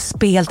så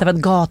uppspelta för att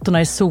gatorna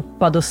är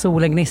sopade och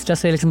solen gnistrar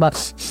så är det liksom bara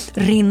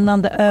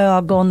rinnande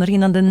ögon,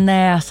 rinnande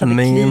näsa, det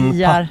Min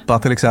kliar. pappa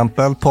till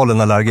exempel,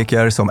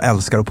 pollenallergiker som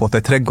älskar att påta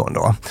i trädgården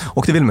då.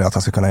 Och det vill man ju att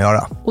han ska kunna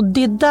göra. Och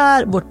det är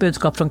där vårt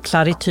budskap från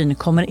Claritin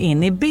kommer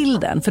in i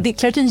bilden. För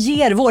Claritin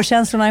ger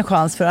vårkänslorna en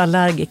chans för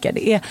allergiker.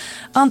 Det är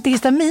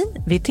antihistamin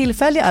vid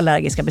tillfälliga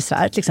allergiska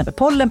besvär, till exempel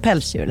pollen,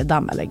 pälsdjur eller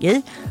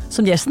dammallergi,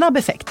 som ger snabb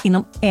effekt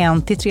inom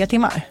 1 till 3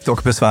 timmar.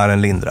 Och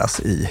besvären lindras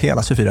i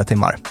hela 24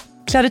 timmar.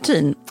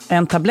 Claritin,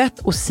 en tablett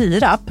och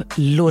sirap,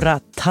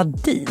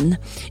 Loratadin,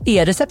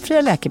 är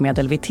receptfria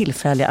läkemedel vid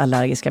tillfälliga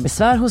allergiska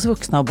besvär hos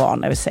vuxna och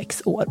barn över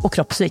 6 år och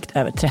kroppsvikt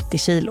över 30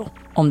 kilo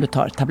om du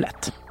tar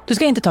tablett. Du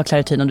ska inte ta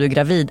Claritin om du är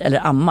gravid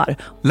eller ammar.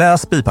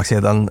 Läs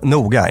bipacksedeln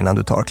noga innan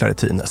du tar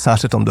Claritin,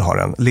 särskilt om du har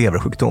en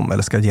leversjukdom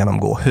eller ska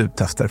genomgå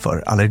hudtester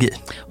för allergi.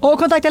 Och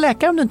kontakta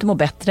läkare om du inte mår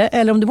bättre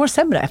eller om du mår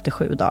sämre efter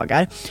 7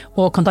 dagar.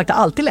 Och kontakta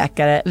alltid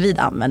läkare vid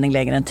användning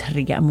längre än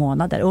 3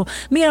 månader. Och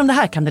mer om det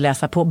här kan du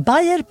läsa på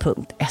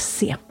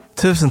bayer.se.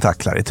 Tusen tack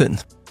Claritin.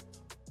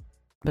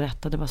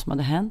 Berättade vad som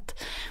hade hänt.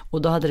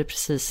 Och då hade det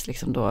precis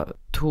liksom då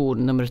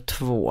torn nummer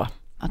 2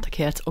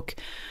 attackerats och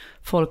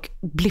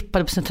folk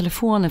blippade på sina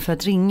telefoner för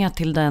att ringa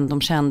till den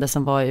de kände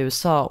som var i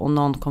USA och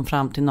någon kom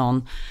fram till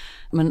någon.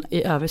 Men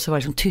i övrigt så var det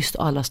liksom tyst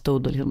och alla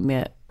stod och liksom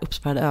med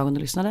uppspärrade ögon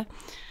och lyssnade.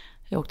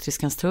 Jag åkte till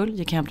Skanstull,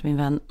 gick hem till min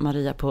vän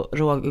Maria på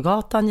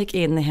Råggatan, gick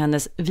in i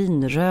hennes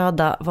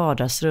vinröda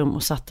vardagsrum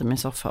och satte mig i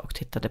soffa och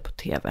tittade på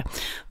tv.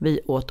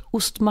 Vi åt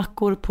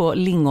ostmackor på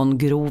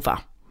lingongrova.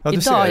 Ja,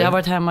 idag, jag har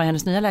varit hemma i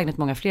hennes nya lägenhet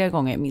många fler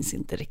gånger, jag minns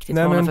inte riktigt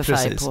vad hon för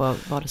färg på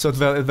vardagsrummet.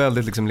 Så ett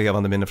väldigt liksom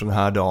levande minne från den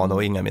här dagen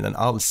och inga minnen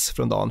alls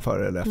från dagen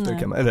före eller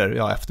efter. Eller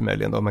ja, efter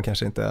möjligen då, men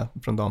kanske inte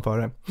från dagen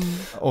före.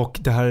 Och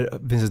det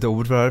här finns ett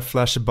ord för det här,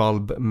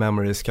 flashbulb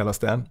memories kallas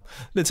det.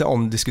 Lite så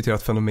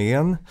omdiskuterat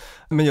fenomen,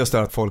 men just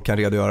det att folk kan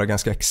redogöra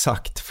ganska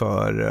exakt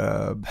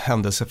för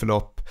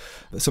händelseförlopp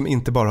som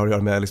inte bara har att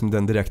göra med liksom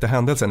den direkta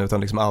händelsen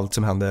utan liksom allt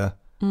som hände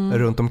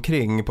runt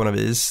omkring på något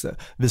vis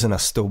vid sådana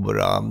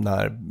stora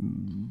när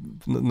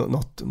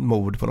något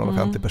mord på någon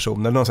offentlig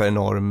person eller någon så här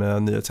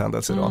enorm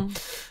nyhetshändelse då.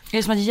 Det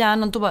är som att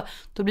hjärnan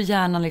då blir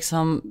hjärnan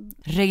liksom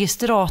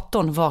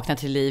registratorn vaknar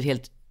till liv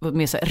helt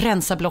med så här,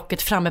 rensa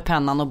blocket fram med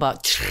pennan och bara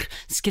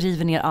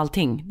skriver ner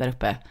allting där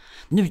uppe.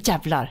 Nu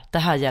jävlar, det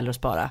här gäller att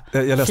spara.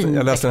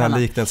 Jag läste den här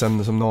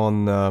liknelsen som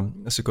någon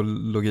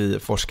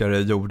psykologiforskare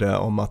gjorde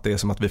om att det är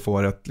som att vi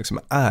får ett liksom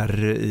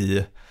R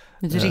i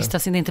det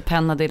ristas in, det är inte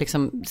penna, det är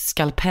liksom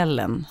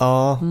skalpellen.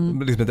 Ja,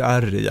 liksom ett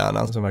R i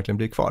hjärnan som verkligen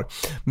blir kvar.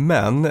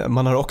 Men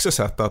man har också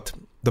sett att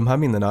de här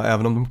minnena,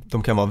 även om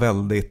de kan vara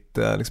väldigt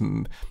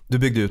liksom, du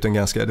byggde ut en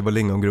ganska, det var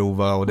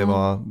lingongrova och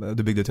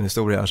du byggde ut en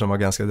historia här som var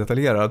ganska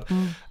detaljerad,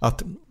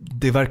 att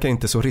det verkar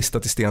inte så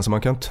ristat i sten som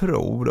man kan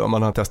tro då.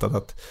 Man har testat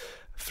att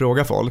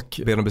fråga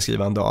folk, be dem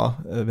beskriva en dag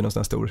vid någon sån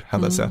här stor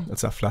händelse, ett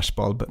sån här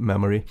flashbulb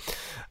memory.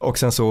 Och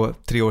sen så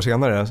 3 år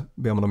senare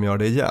ber man dem göra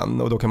det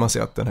igen och då kan man se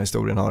att den här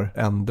historien har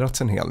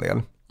ändrats en hel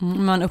del.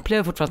 Man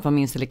upplever fortfarande att man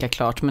minns det lika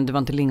klart, men det var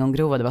inte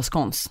lingongrova, det var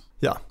skons.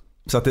 Ja,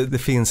 så att det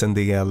finns en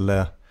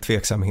del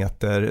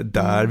tveksamheter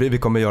där. Vi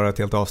kommer göra ett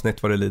helt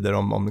avsnitt vad det lider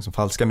om liksom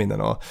falska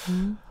minnen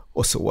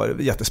och så.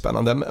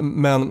 Jättespännande.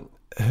 Men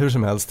hur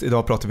som helst,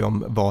 idag pratar vi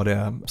om vad det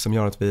är som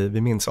gör att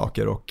vi minns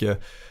saker och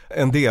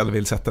en del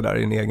vill sätta där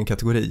i en egen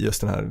kategori,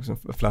 just den här liksom,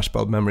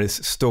 flashbulb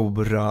memories,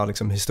 stora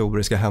liksom,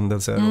 historiska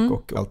händelser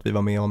och allt vi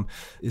var med om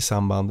i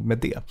samband med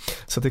det.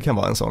 Så det kan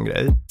vara en sån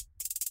grej.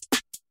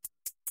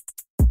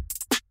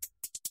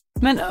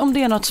 Men om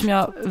det är något som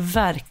jag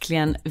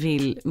verkligen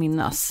vill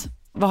minnas,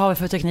 vad har vi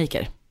för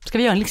tekniker? Ska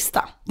vi göra en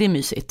lista? Det är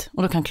mysigt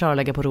och då kan Klara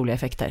lägga på roliga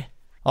effekter.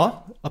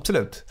 Ja,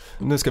 absolut.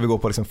 Nu ska vi gå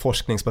på liksom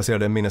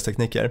forskningsbaserade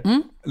minnestekniker.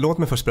 Låt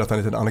mig först berätta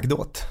en liten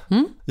anekdot.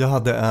 Jag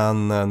hade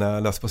när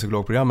jag läste på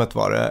psykologprogrammet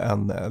var det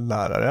en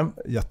lärare,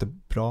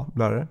 jättebra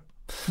lärare.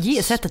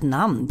 Sätt ett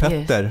namn.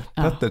 Petter,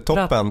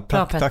 toppen.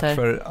 Tack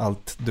för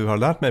allt du har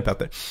lärt mig,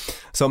 Petter.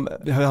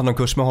 Jag hade en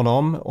kurs med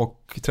honom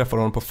och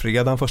träffade honom på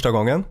fredagen första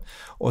gången.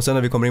 Och sen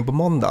när vi kommer in på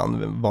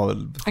måndagen var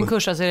väl... En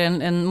kurs, alltså är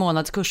det en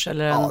månadskurs?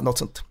 Eller en... Ja, något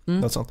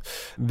sånt.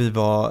 Vi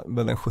var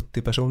väl en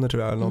 70 personer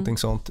tror jag, eller någonting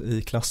sånt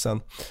i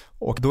klassen.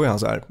 Och då är han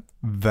så här,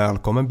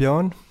 välkommen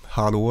Björn,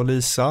 hallå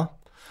Lisa.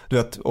 Du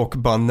vet, och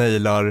bara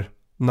nailar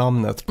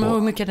namnet på... Men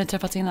hur mycket hade ni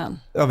träffats innan?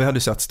 Ja, vi hade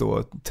ju setts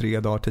då 3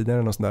 dagar tidigare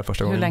och sånt där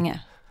första gången. Hur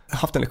länge?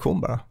 Haft en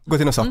lektion bara.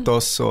 Gått in och satt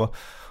oss och...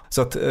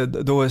 Så att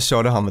då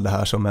körde han väl det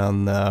här som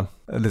en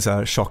lite så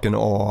här chock and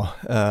awe.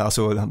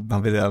 Alltså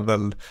han ville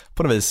väl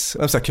på något vis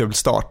en så här kul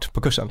start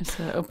på kursen.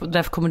 Och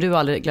därför kommer du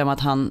aldrig glömma att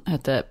han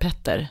hette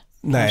Petter.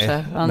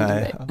 Nej,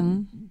 nej.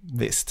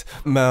 Visst.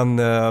 Men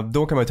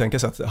då kan man ju tänka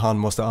sig att han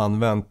måste ha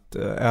använt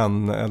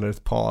en eller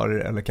ett par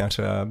eller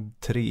kanske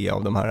 3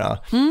 av de här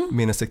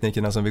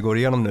minnesteknikerna som vi går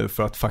igenom nu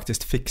för att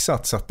faktiskt fixa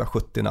att sätta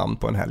 70 namn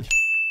på en helg.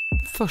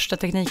 Första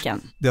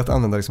tekniken? Det är att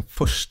använda liksom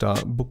första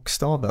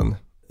bokstaven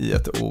i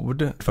ett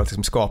ord för att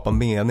liksom skapa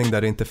mening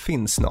där det inte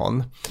finns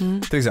någon.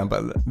 Till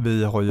exempel,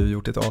 vi har ju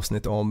gjort ett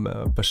avsnitt om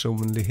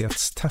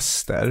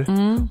personlighetstester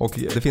och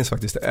det finns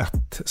faktiskt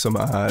ett som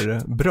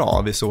är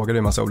bra. Vi sågade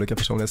en massa olika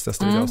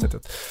personlighetstester i det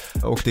avsnittet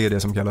och det är det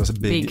som kallas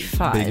Big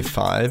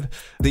Five.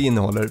 Det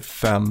innehåller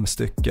 5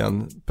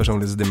 stycken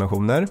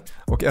personlighetsdimensioner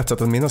och ett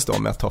sätt att minnas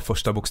dem är att ta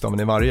första bokstaven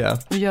i varje.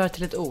 Och göra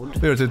till ett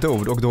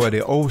ord. Och då är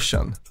det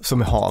ocean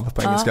som är hav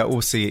på engelska,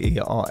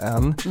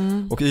 O-C-E-A-N.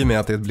 Och i och med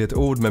att det blir ett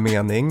ord med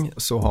mening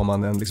så har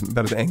man en liksom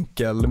väldigt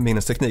enkel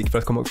minnesteknik för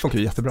att det funkar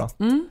ju jättebra.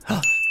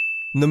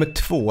 Nummer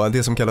 2,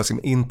 det som kallas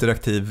en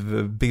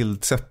interaktiv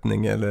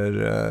bildsättning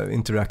eller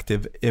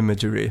interactive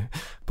imagery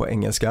på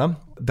engelska,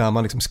 där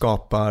man liksom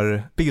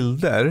skapar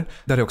bilder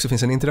där det också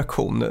finns en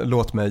interaktion.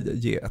 Låt mig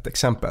ge ett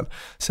exempel.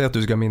 Säg att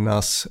du ska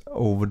minnas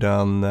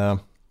orden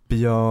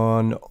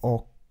björn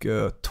och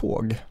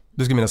tåg.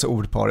 Du ska minnas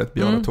ordparet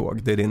björn och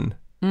tåg. Det är din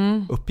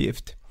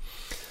uppgift.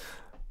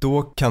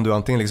 Då kan du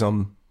antingen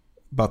liksom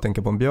bara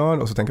tänka på en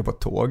björn och så tänka på ett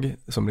tåg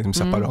som liksom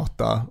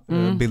separata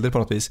bilder på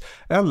något vis.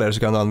 Eller så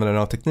kan du använda den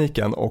här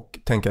tekniken och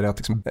tänka dig att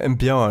liksom en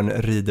björn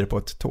rider på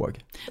ett tåg.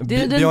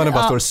 Björnen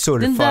bara står och surfar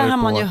på tåget. Den där har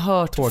man ju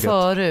hört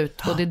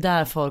förut och det är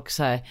där folk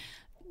så här...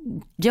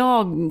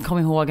 Jag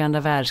kommer ihåg andra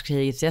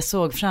världskriget, jag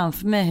såg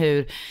framför mig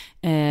hur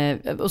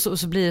och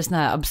så blir det såna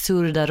här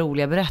absurda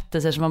roliga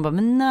berättelser som man bara,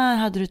 men när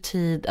hade du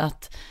tid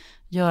att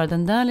göra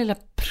den där lilla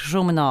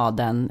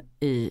promenaden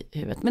i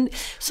huvudet? Men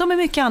som med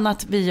mycket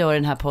annat vi gör i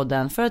den här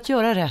podden, för att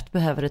göra rätt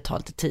behöver det ta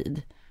lite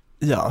tid.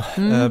 Ja,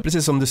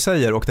 precis som du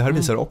säger, och det här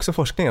visar också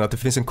forskningen att det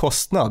finns en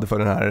kostnad för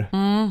den här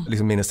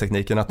liksom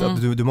minnestekniken, att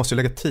du måste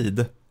ju lägga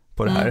tid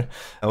på det här.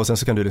 Och sen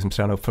så kan du liksom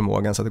träna upp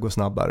förmågan så att det går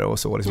snabbare och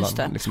så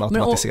liksom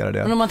automatisera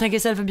det. Men om man tänker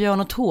istället för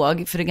björn och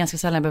tåg, för det är ganska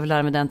sällan jag behöver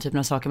lära mig den typen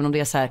av saker, men om det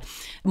är så här,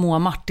 Moa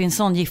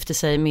Martinsson gifte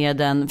sig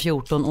med en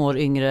 14 år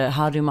yngre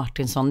Harry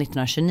Martinsson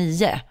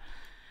 1929.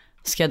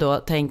 Ska jag då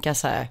tänka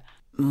så här,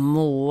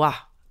 Moa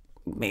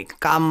med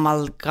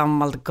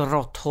gammalt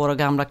grått hår och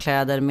gamla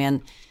kläder med en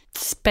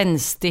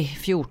spänstig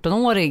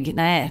 14-årig,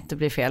 nej det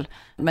blir fel,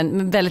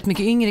 men väldigt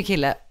mycket yngre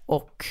kille,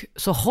 och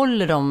så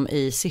håller de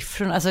i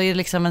siffrorna, alltså är det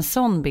liksom en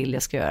sån bild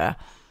jag ska göra?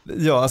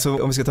 Ja,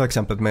 alltså om vi ska ta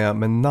exemplet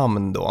med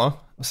namn då,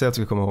 säg att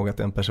du ska komma ihåg att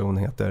en person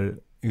heter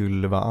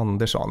Ylva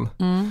Andersson,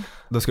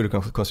 då skulle du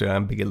kunna konstruera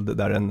en bild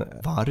där en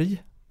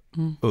varg,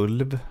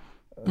 ulv,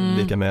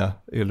 lika med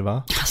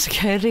Ylva. Alltså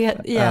jag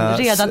är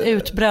redan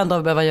utbränd av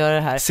att behöva göra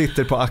det här.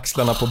 Sitter på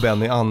axlarna på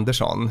Benny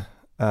Andersson.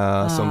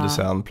 Som du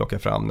sen plockar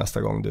fram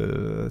nästa gång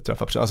du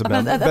träffar personen. Alltså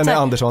Benny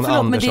Andersson, förlåt,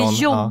 Andersson. Men det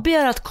är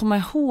jobbigare att komma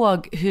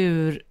ihåg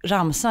hur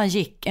ramsan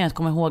gick än att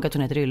komma ihåg att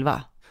hon heter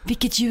Ylva.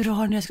 Vilket djur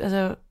har ni?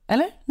 Alltså,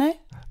 eller?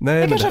 Nej,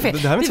 men kanske har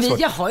fel. Det här är inte så svårt.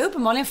 Jag har ju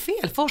uppenbarligen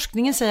fel.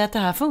 Forskningen säger att det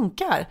här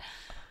funkar.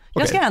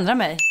 Jag ska ändra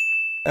mig.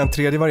 En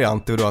tredje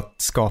variant är då att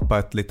skapa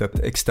ett litet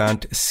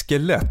externt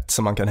skelett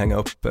som man kan hänga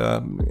upp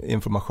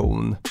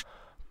information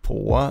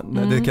på.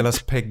 Det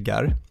kallas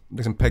peggar.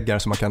 Liksom peggar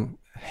som man kan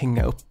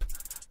hänga upp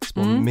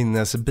små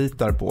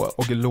minnesbitar på.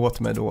 Och låt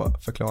mig då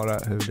förklara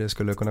hur det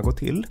skulle kunna gå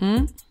till.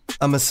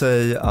 Ja, men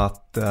säg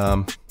att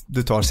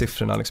du tar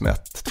siffrorna liksom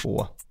 1,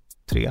 2,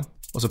 3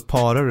 och så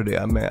parar du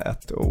det med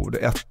ett ord.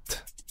 1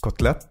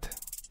 kotlett.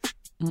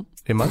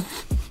 Rimmar.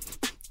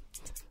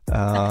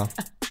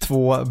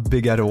 2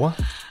 bigarå.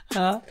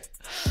 Ja.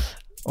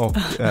 Och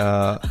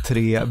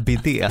 3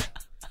 bidé.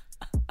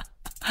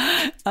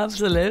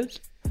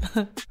 Absolut.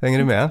 Hänger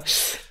du med?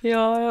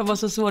 Ja, jag var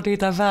så svårt att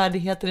hitta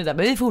värdigheter i det där.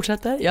 Men vi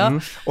fortsätter, ja.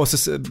 Och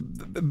så,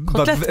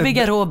 kotlett,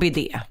 bigarå,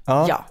 bidé.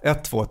 Ja,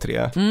 1, 2,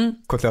 3.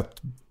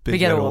 Kotlett,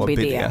 bigarå,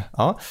 bidé.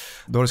 Ja,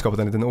 då har du skapat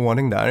en liten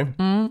ordning där.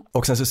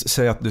 Och sen så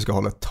säg att du ska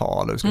hålla ett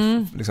tal. Och du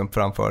ska liksom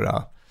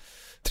framföra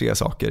 3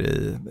 saker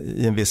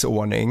i en viss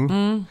ordning.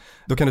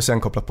 Då kan du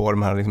sen koppla på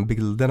de här liksom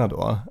bilderna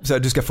då. Så här,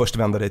 du ska först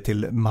vända dig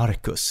till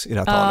Marcus i det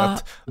här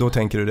talet. Då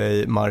tänker du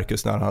dig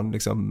Marcus när han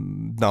liksom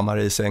dammar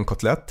i sig en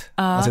kotlett.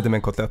 Han sitter med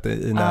en kotlett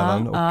i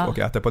näven och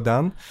äter på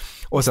den.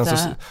 Och sen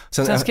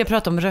ska jag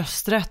prata om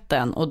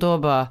rösträtten och då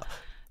bara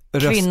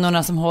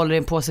kvinnorna som håller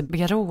in på sig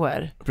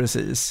bigarråer.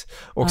 Precis.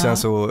 Och sen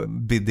så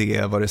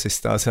bidé var det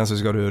sista. Sen så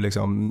ska du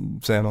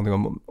liksom säga någonting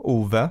om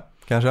Ove.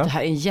 Kanske? Det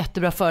här är en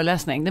jättebra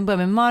föreläsning. Den börjar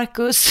med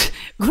Marcus,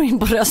 går in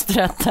på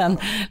rösträtten,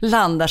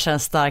 landar sen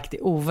starkt i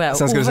Ove.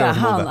 Och Ove,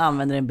 han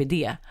använder en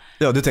bidé.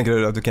 Ja, du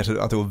tänker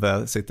att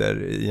Ove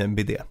sitter i en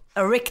bidé.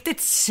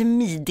 Riktigt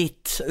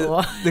smidigt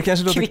och det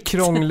kanske låter kvickt.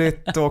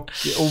 Krångligt och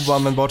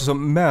oanvändbart och så,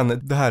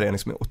 men det här är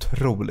liksom en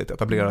otroligt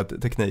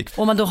etablerad teknik.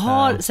 Om man då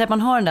har, säg att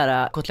man har den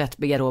där Kotelett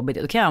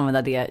Bigarråbild, då kan jag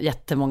använda det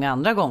jättemånga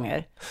andra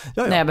gånger.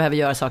 Ja. När jag behöver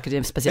göra saker i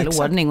en speciell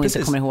ordning och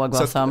inte kommer ihåg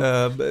vad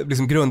som...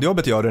 liksom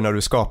grundjobbet gör det när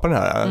du skapar den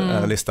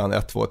här listan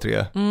 1, 2,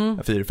 3,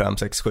 4, 5,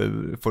 6,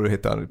 7 får du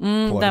hitta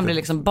på. Den blir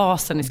liksom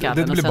basen i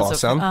skallen. Det blir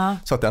basen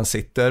så att den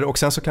sitter och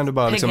sen så kan du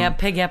bara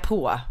pegga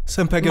på.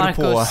 Sen peggar du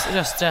på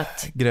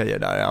rösträtt. Grejer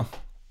där, ja.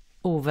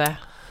 Ove,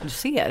 du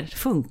ser, det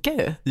funkar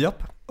ju.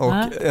 Japp. Och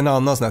en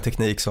annan sån här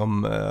teknik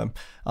som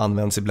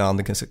används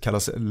ibland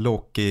kallas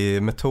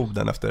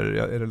Loki-metoden efter,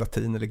 är det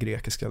latin eller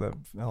grekiska? Eller,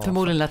 ja.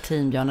 Förmodligen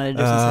latin, Björn, är det du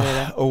som säger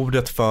det?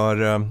 Ordet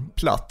för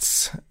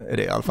plats är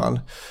det i alla fall.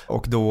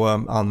 Och då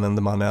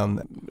använder man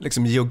en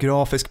liksom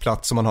geografisk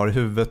plats som man har i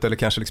huvudet eller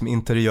kanske liksom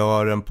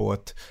interiören på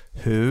ett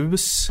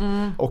hus.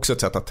 Också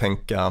ett sätt att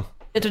tänka.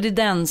 Jag tror det är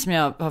den som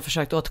jag har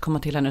försökt återkomma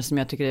till här nu som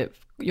jag tycker är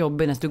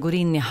jobbig. När du går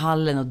in i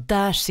hallen och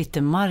där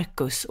sitter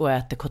Marcus och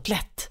äter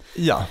kotlett.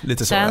 Ja,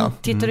 lite så. Sen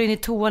tittar du in i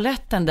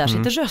toaletten, där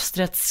sitter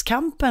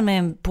rösträttskampen med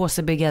en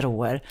påse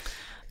Bigarråer.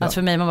 Att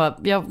för mig,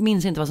 jag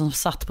minns inte vad som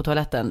satt på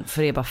toaletten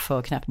för det är bara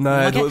för knäppt.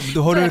 Nej,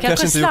 då har du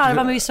kanske inte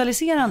slarva med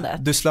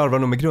visualiserandet. Du slarvar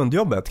nog med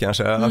grundjobbet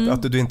kanske.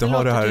 Att du inte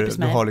har det här,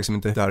 du har liksom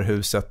inte det här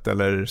huset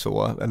eller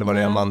så, eller vad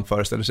det är man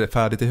föreställer sig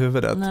färdigt i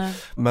huvudet. Nej.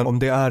 Men om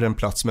det är en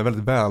plats som är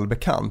väldigt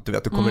välbekant, du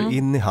vet, du kommer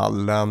in i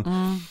hallen,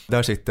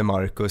 där sitter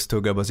Marcus,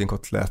 tuggar på sin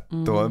kotlett.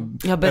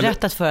 Jag har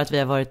berättat för att vi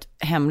har varit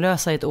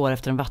hemlösa i ett år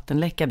efter en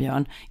vattenläcka,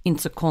 Björn.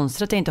 Inte så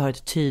konstigt att jag inte har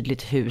ett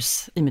tydligt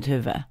hus i mitt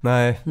huvud.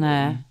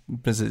 Nej.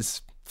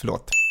 Precis.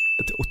 Förlåt.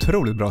 Ett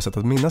otroligt bra sätt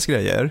att minnas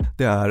grejer,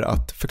 det är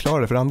att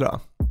förklara det för andra.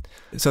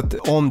 Så att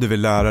om du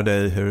vill lära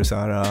dig hur så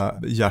här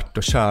hjärt-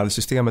 och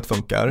kärlsystemet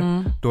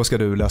funkar, då ska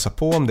du läsa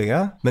på om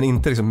det, men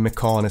inte liksom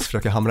mekaniskt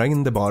försöka hamra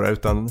in det bara,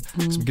 utan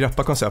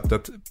greppa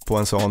konceptet på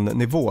en sån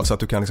nivå så att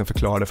du kan liksom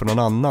förklara det för någon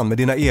annan med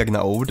dina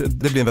egna ord.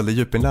 Det blir en väldigt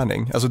djup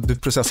inlärning. Alltså du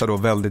processar då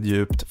väldigt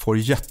djupt, får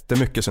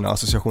jättemycket sådana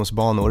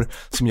associationsbanor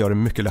som gör det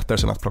mycket lättare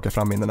sen att plocka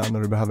fram minnena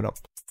när du behöver dem.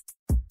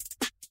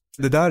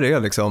 Det där är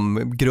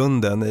liksom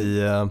grunden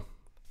i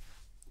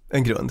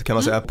en grund kan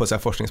man säga på så här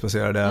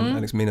forskningsbaserade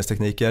liksom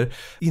minnestekniker.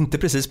 Inte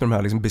precis med de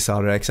här liksom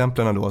bizarra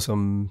exemplen då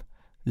som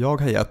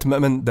jag har gett,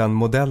 men den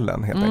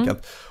modellen helt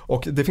enkelt.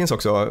 Och det finns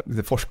också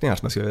lite forskningar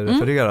som jag ska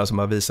referera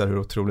som visar hur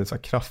otroligt så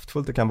här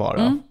kraftfullt det kan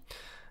vara.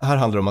 Här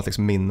handlar det om att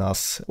liksom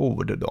minnas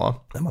ord då,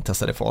 när man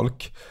testade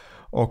folk.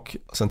 Och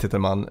sen tittar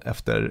man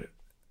efter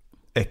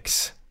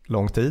x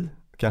lång tid,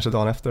 kanske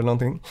dagen efter eller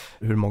någonting,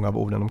 hur många av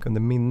orden de kunde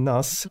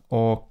minnas.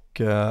 Och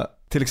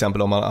till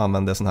exempel om man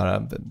använder sån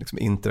här liksom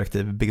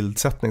interaktiv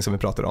bildsättning som vi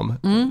pratade om,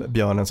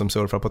 björnen som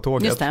surfar på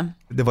tåget. Just det.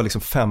 Det var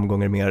liksom 5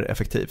 gånger mer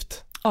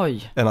effektivt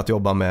än att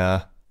jobba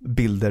med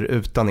bilder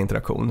utan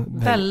interaktion.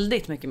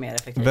 Väldigt mycket mer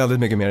effektivt. Väldigt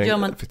mycket mer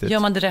effektivt. Gör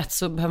man det rätt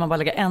så behöver man bara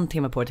lägga 1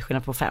 timme på det till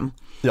skillnad på 5.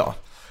 Ja.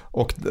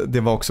 Och det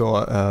var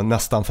också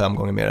nästan 5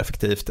 gånger mer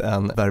effektivt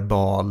än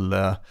verbal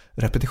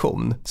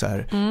repetition. Så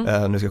här,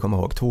 nu ska jag komma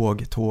ihåg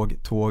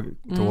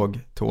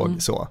tåg,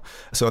 så.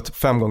 Så att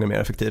 5 gånger mer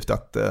effektivt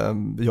att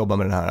jobba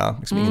med den här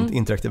liksom,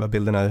 interaktiva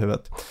bilderna i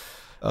huvudet.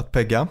 Att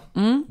pegga,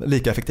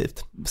 lika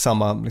effektivt.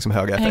 Samma liksom,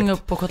 höga effekt. Häng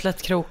upp på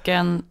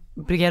kotelettkroken,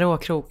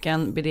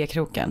 Bigarråkroken,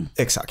 bidékroken.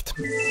 Exakt.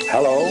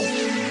 Hello,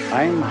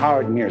 I'm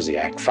Howard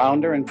Mirziak,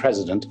 founder and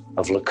president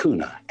of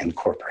Lacuna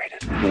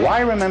Incorporated.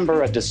 Why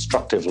remember a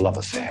destructive love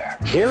affair?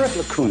 Here at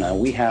Lacuna,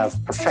 we have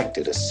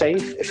perfected a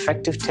safe,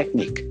 effective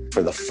technique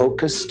for the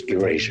focused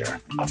erasure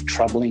of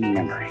troubling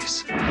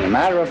memories. In a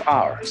matter of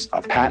hours,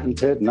 our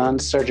patented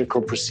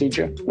non-surgical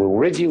procedure will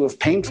rid you of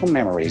painful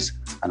memories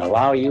and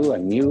allow you a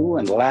new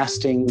and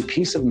lasting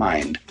peace of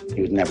mind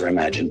you'd never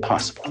imagined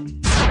possible.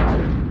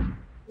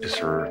 Is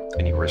there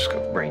any risk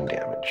of brain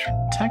damage?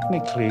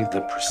 Technically, the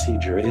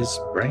procedure is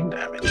brain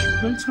damage,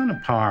 but it's on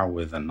a par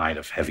with a night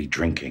of heavy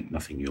drinking,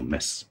 nothing you'll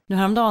miss. Nu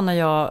häromdagen när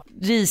jag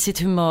risigt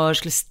humör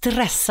skulle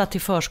stressa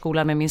till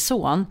förskolan med min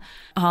son,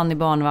 han i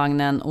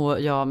barnvagnen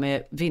och jag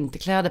med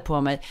vinterkläder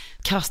på mig,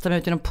 kastar mig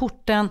ut genom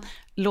porten,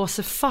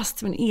 låser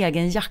fast min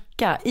egen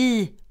jacka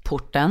i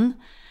porten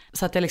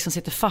så att jag liksom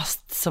sitter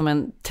fast som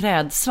en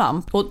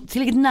trädsvamp och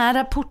tillräckligt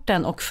nära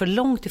porten och för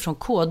långt ifrån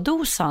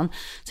koddosan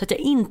så att jag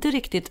inte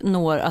riktigt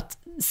når att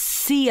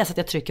se så att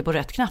jag trycker på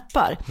rätt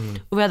knappar.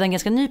 Och vi hade en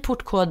ganska ny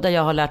portkod där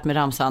jag har lärt mig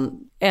ramsan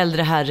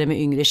äldre herre med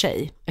yngre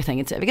tjej. Jag tänker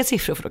inte säga vilka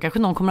siffror för då kanske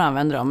någon kommer att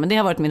använda dem, men det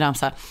har varit min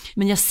ramsa.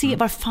 Men jag ser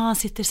var fan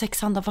sitter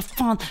 6an då, vad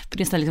fan, för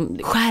det är en liksom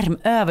skärm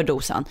över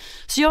dosan.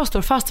 Så jag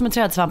står fast som en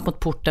trädsvamp mot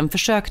porten,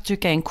 försöker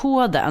trycka in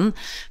koden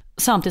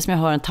samtidigt som jag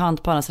hör en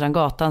tant på andra sidan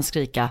gatan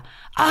skrika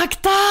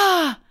akta!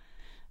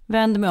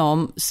 Vänder mig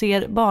om,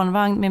 ser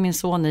barnvagn med min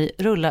son i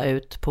rulla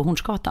ut på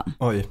Hornsgatan.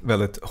 Oj,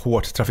 väldigt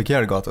hårt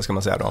trafikerad gata ska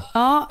man säga då.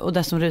 Ja, och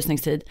dessutom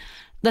rusningstid.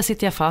 Där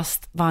sitter jag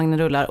fast, vagnen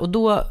rullar och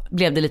då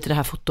blev det lite det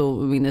här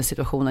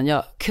fotovinnesituationen.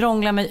 Jag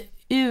krånglar mig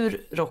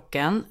ur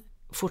rocken,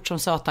 fort som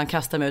satan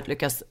kastar mig ut,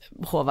 lyckas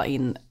hova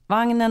in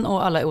vagnen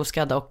och alla är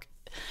oskadda och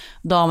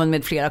damen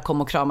med flera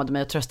kom och kramade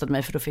mig och tröstade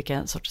mig för då fick jag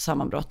en sorts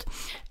sammanbrott.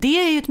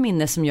 Det är ju ett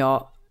minne som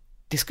jag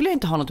det skulle jag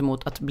inte ha något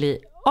emot att bli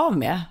av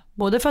med.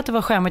 Både för att det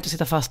var skämmigt att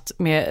sitta fast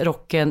med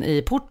rocken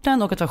i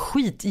porten och att det var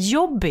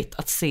skitjobbigt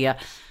att se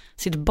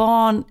sitt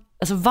barn,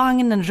 alltså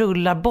vagnen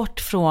rullar bort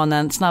från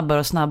en snabbare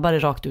och snabbare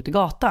rakt ut i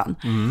gatan.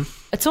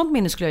 Ett sånt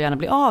minne skulle jag gärna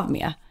bli av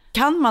med.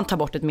 Kan man ta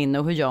bort ett minne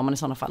och hur gör man i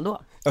sådana fall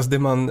då? Alltså det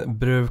man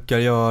brukar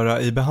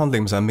göra i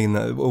behandling med så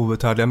här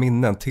outhärdliga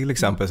minnen, till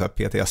exempel så här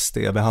PTSD,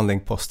 behandling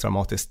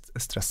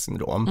posttraumatiskt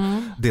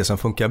stresssyndrom. Det som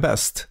funkar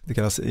bäst, det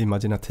kallas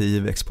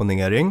imaginativ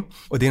exponering.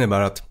 Och det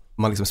innebär att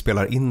man liksom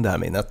spelar in det här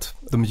minnet,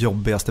 de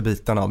jobbigaste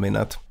bitarna av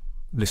minnet.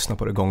 Lyssna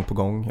på det gång på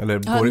gång.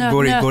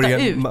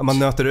 Eller man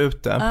nöter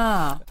ut det.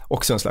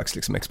 Också en slags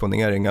liksom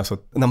exponering. Alltså,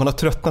 när man har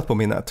tröttnat på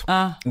minnet,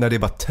 när det är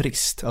bara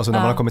trist, alltså när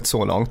man har kommit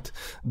så långt,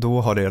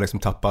 då har det liksom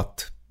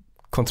tappat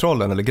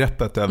kontrollen eller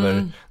greppet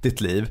över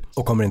ditt liv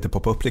och kommer inte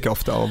poppa upp lika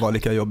ofta och vara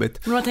lika jobbigt.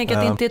 Men man tänker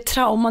att det inte är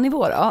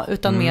traumanivå då,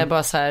 utan mer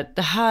bara så här,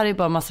 det här är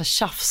bara massa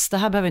tjafs, det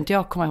här behöver inte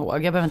jag komma ihåg.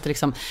 Jag behöver inte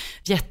liksom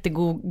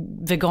jättegod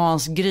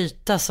vegansk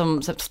gryta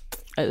som så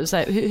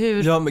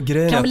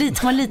här, kan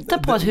man lita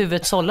på att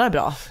huvudet sållar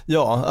bra?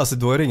 Ja, alltså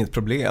då är det inget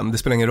problem. Det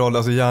spelar ingen roll,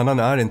 alltså hjärnan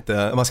är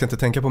inte, man ska inte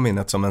tänka på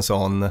minnet som en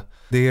sån,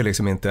 det är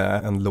liksom inte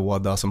en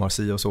låda som har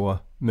si och så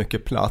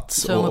mycket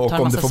plats. Och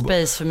om du får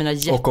space för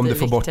mina och om du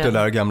får bort det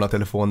där gamla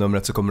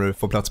telefonnumret så kommer du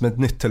få plats med ett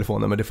nytt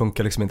telefonnummer. Det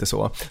funkar liksom inte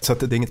så. Så att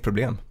det är inget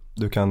problem.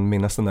 Du kan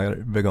minnas den där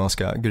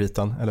veganska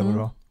grytan eller vad det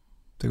var.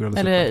 Det går eller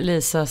super.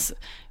 Lisas,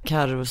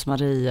 Carros,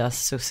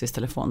 Marias, Sussis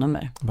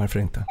telefonnummer. Varför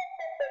inte?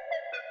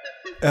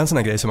 En sån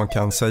här grej som man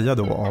kan säga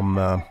då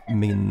om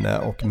minne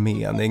och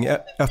mening,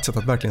 ett sätt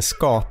att verkligen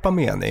skapa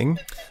mening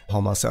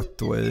har man sett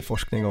då i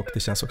forskning, och det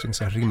känns också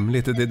så här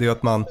rimligt, det är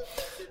att man,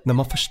 när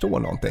man förstår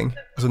någonting,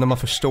 alltså när man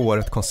förstår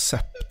ett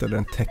koncept eller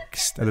en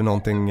text eller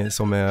någonting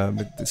som är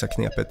så här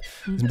knepigt,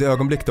 det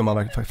ögonblick då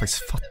man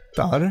faktiskt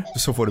fattar,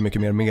 så får du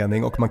mycket mer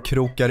mening och man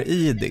krokar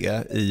i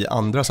det i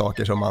andra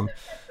saker som man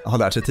har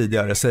lärt sig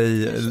tidigare.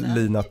 Säg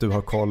Lina att du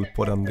har koll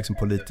på den liksom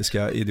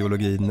politiska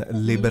ideologin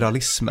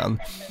liberalismen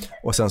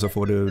och sen så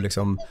får du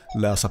liksom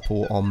läsa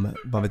på om,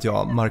 vad vet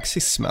jag,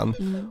 marxismen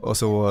och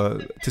så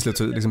till slut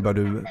så liksom börjar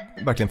du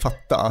verkligen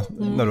fatta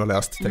när du har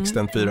läst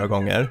texten 4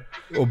 gånger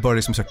och börjar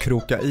liksom så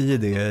kroka i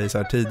det i så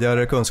här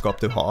tidigare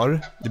kunskap du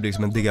har. Det blir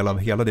liksom en del av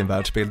hela din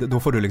världsbild. Då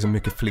får du liksom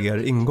mycket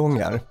fler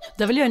ingångar.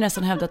 Där vill jag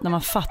nästan hävda att när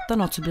man fattar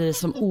något så blir det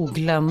som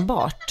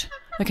oglömbart.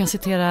 Jag kan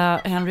citera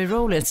Henry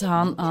Rollins.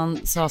 Han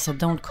sa så: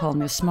 "Don't call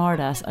me a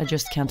smartass, I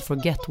just can't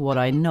forget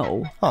what I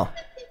know." Ja.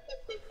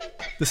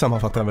 Det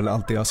sammanfattar väl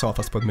allt det jag sa,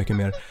 fast på ett mycket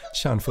mer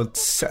kärnfullt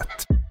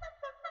sätt.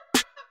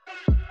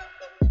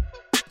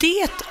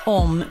 Det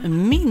om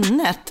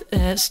minnet.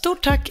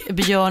 Stort tack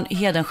Björn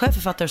Hedensjö,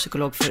 författare och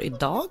psykolog, för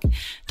idag.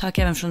 Tack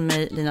även från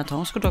mig, Lina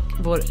Thomsgård, och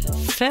vår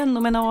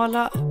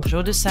fenomenala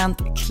producent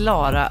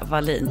Clara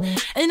Wallin.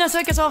 I nästa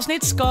veckas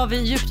avsnitt ska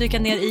vi djupdyka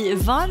ner i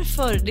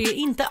varför det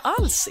inte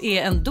alls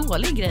är en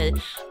dålig grej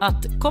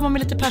att komma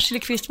med lite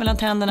persiljakvist mellan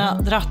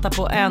tänderna, dratta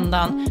på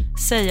ändan,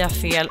 säga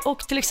fel och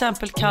till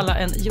exempel kalla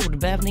en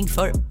jordbävning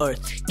för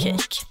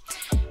earthquake.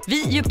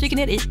 Vi djupdyker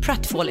ner i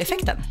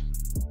pratfall-effekten.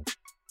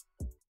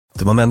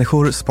 De var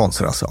människor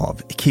sponsras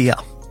av IKEA.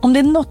 Om det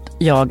är något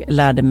jag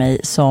lärde mig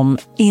som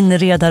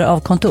inredare av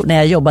kontor, när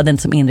jag jobbade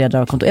inte som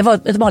inredare av kontor, jag var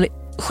ett vanligt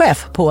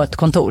chef på ett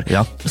kontor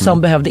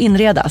som behövde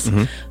inredas,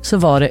 så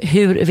var det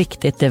hur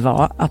viktigt det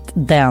var att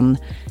den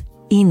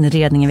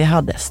inredningen vi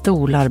hade,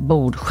 stolar,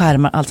 bord,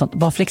 skärmar, allt sånt,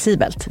 var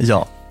flexibelt.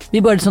 Ja.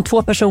 Vi började som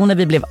 2 personer,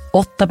 vi blev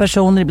 8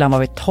 personer, ibland var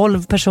vi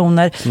 12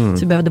 personer. Så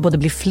vi behövde både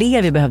bli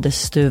fler, vi behövde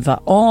stuva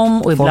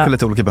om. Och folk har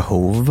lite olika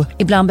behov.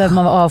 Ibland behöver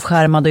man vara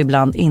avskärmad och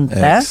ibland inte.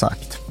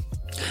 Exakt.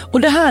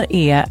 Och det här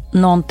är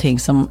någonting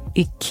som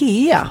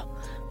IKEA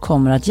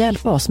kommer att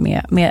hjälpa oss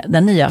med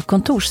den nya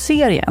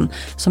kontorsserien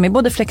som är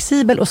både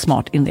flexibel och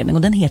smart inredning,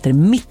 och den heter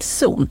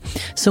Mittzon.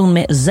 Zon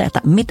med Z,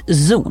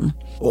 Mittzon.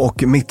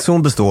 Och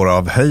Mittzon består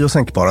av höj- och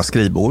sänkbara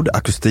skrivbord,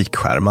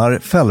 akustikskärmar,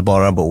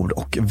 fällbara bord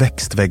och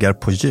växtväggar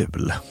på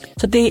hjul.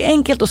 Så det är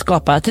enkelt att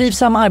skapa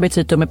trivsamma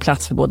arbetsytor med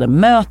plats för både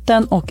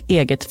möten och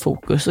eget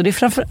fokus. Och det är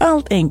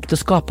framförallt enkelt att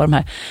skapa de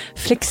här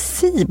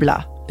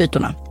flexibla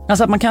ytorna.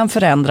 Alltså att man kan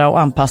förändra och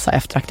anpassa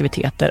efter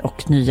aktiviteter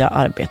och nya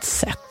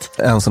arbetssätt.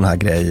 En sån här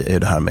grej är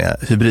det här med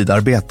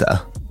hybridarbete.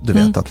 Du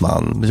vet att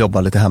man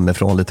jobbar lite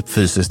hemifrån, lite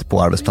fysiskt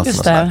på arbetsplatsen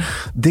och sådär.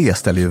 Det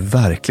ställer ju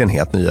verkligen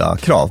helt nya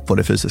krav på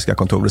det fysiska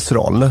kontorets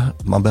roll.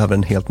 Man behöver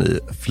en helt ny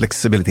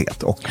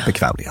flexibilitet och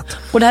bekvämlighet.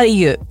 Och det här är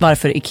ju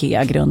varför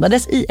IKEA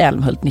grundades i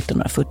Älmhult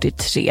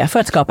 1943, för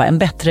att skapa en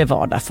bättre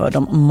vardag för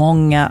de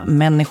många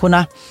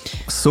människorna.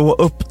 Så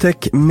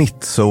upptäck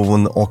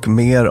Mittzon, och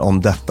mer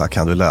om detta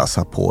kan du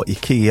läsa på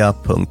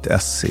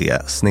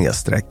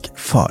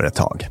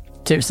ikea.se/företag.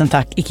 Tusen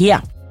tack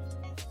IKEA!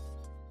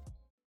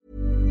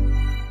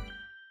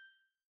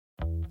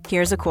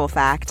 Here's a cool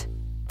fact.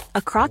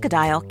 A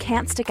crocodile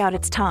can't stick out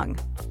its tongue.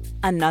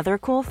 Another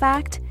cool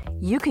fact,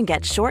 you can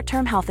get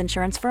short-term health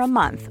insurance for a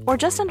month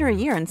or just under a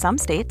year in some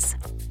states.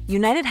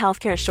 United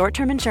Healthcare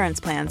short-term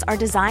insurance plans are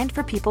designed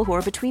for people who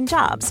are between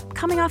jobs,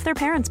 coming off their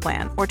parents'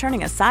 plan, or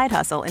turning a side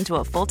hustle into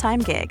a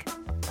full-time gig.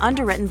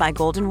 Underwritten by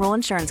Golden Rule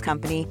Insurance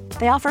Company,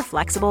 they offer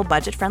flexible,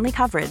 budget-friendly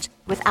coverage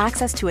with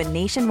access to a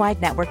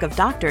nationwide network of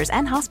doctors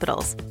and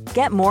hospitals.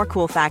 Get more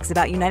cool facts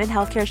about United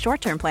Healthcare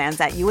short-term plans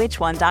at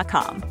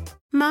uh1.com.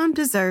 Mom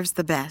deserves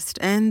the best,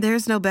 and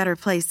there's no better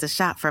place to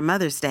shop for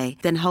Mother's Day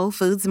than Whole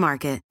Foods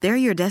Market. They're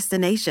your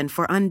destination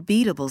for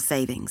unbeatable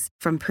savings,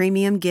 from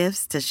premium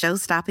gifts to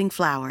show-stopping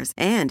flowers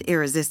and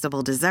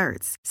irresistible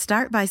desserts.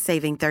 Start by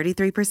saving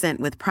 33%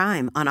 with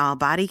Prime on all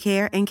body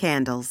care and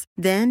candles.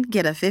 Then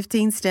get a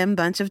 15-stem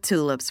bunch of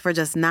tulips for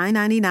just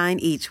 $9.99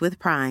 each with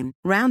Prime.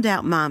 Round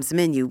out Mom's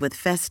menu with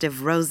festive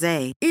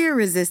rosé,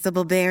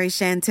 irresistible berry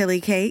chantilly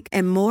cake,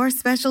 and more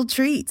special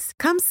treats.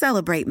 Come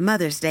celebrate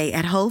Mother's Day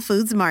at Whole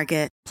Foods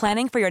Market.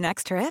 Planning for your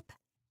next trip?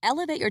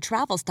 Elevate your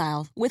travel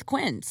style with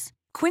Quince.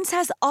 Quince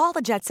has all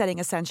the jet-setting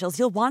essentials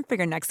you'll want for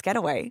your next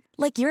getaway,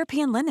 like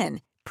European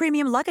linen,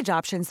 premium luggage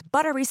options,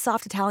 buttery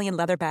soft Italian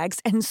leather bags,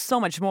 and so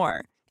much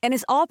more. And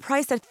is all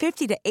priced at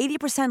 50 to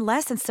 80%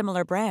 less than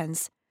similar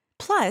brands.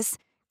 Plus,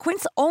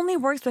 Quince only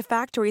works with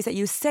factories that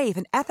use safe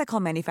and ethical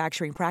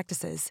manufacturing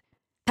practices.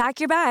 Pack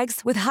your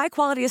bags with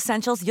high-quality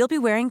essentials you'll be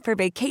wearing for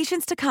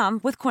vacations to come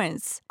with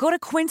Quince. Go to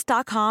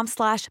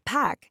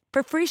quince.com/pack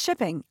for free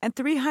shipping and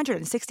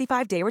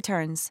 365-day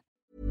returns.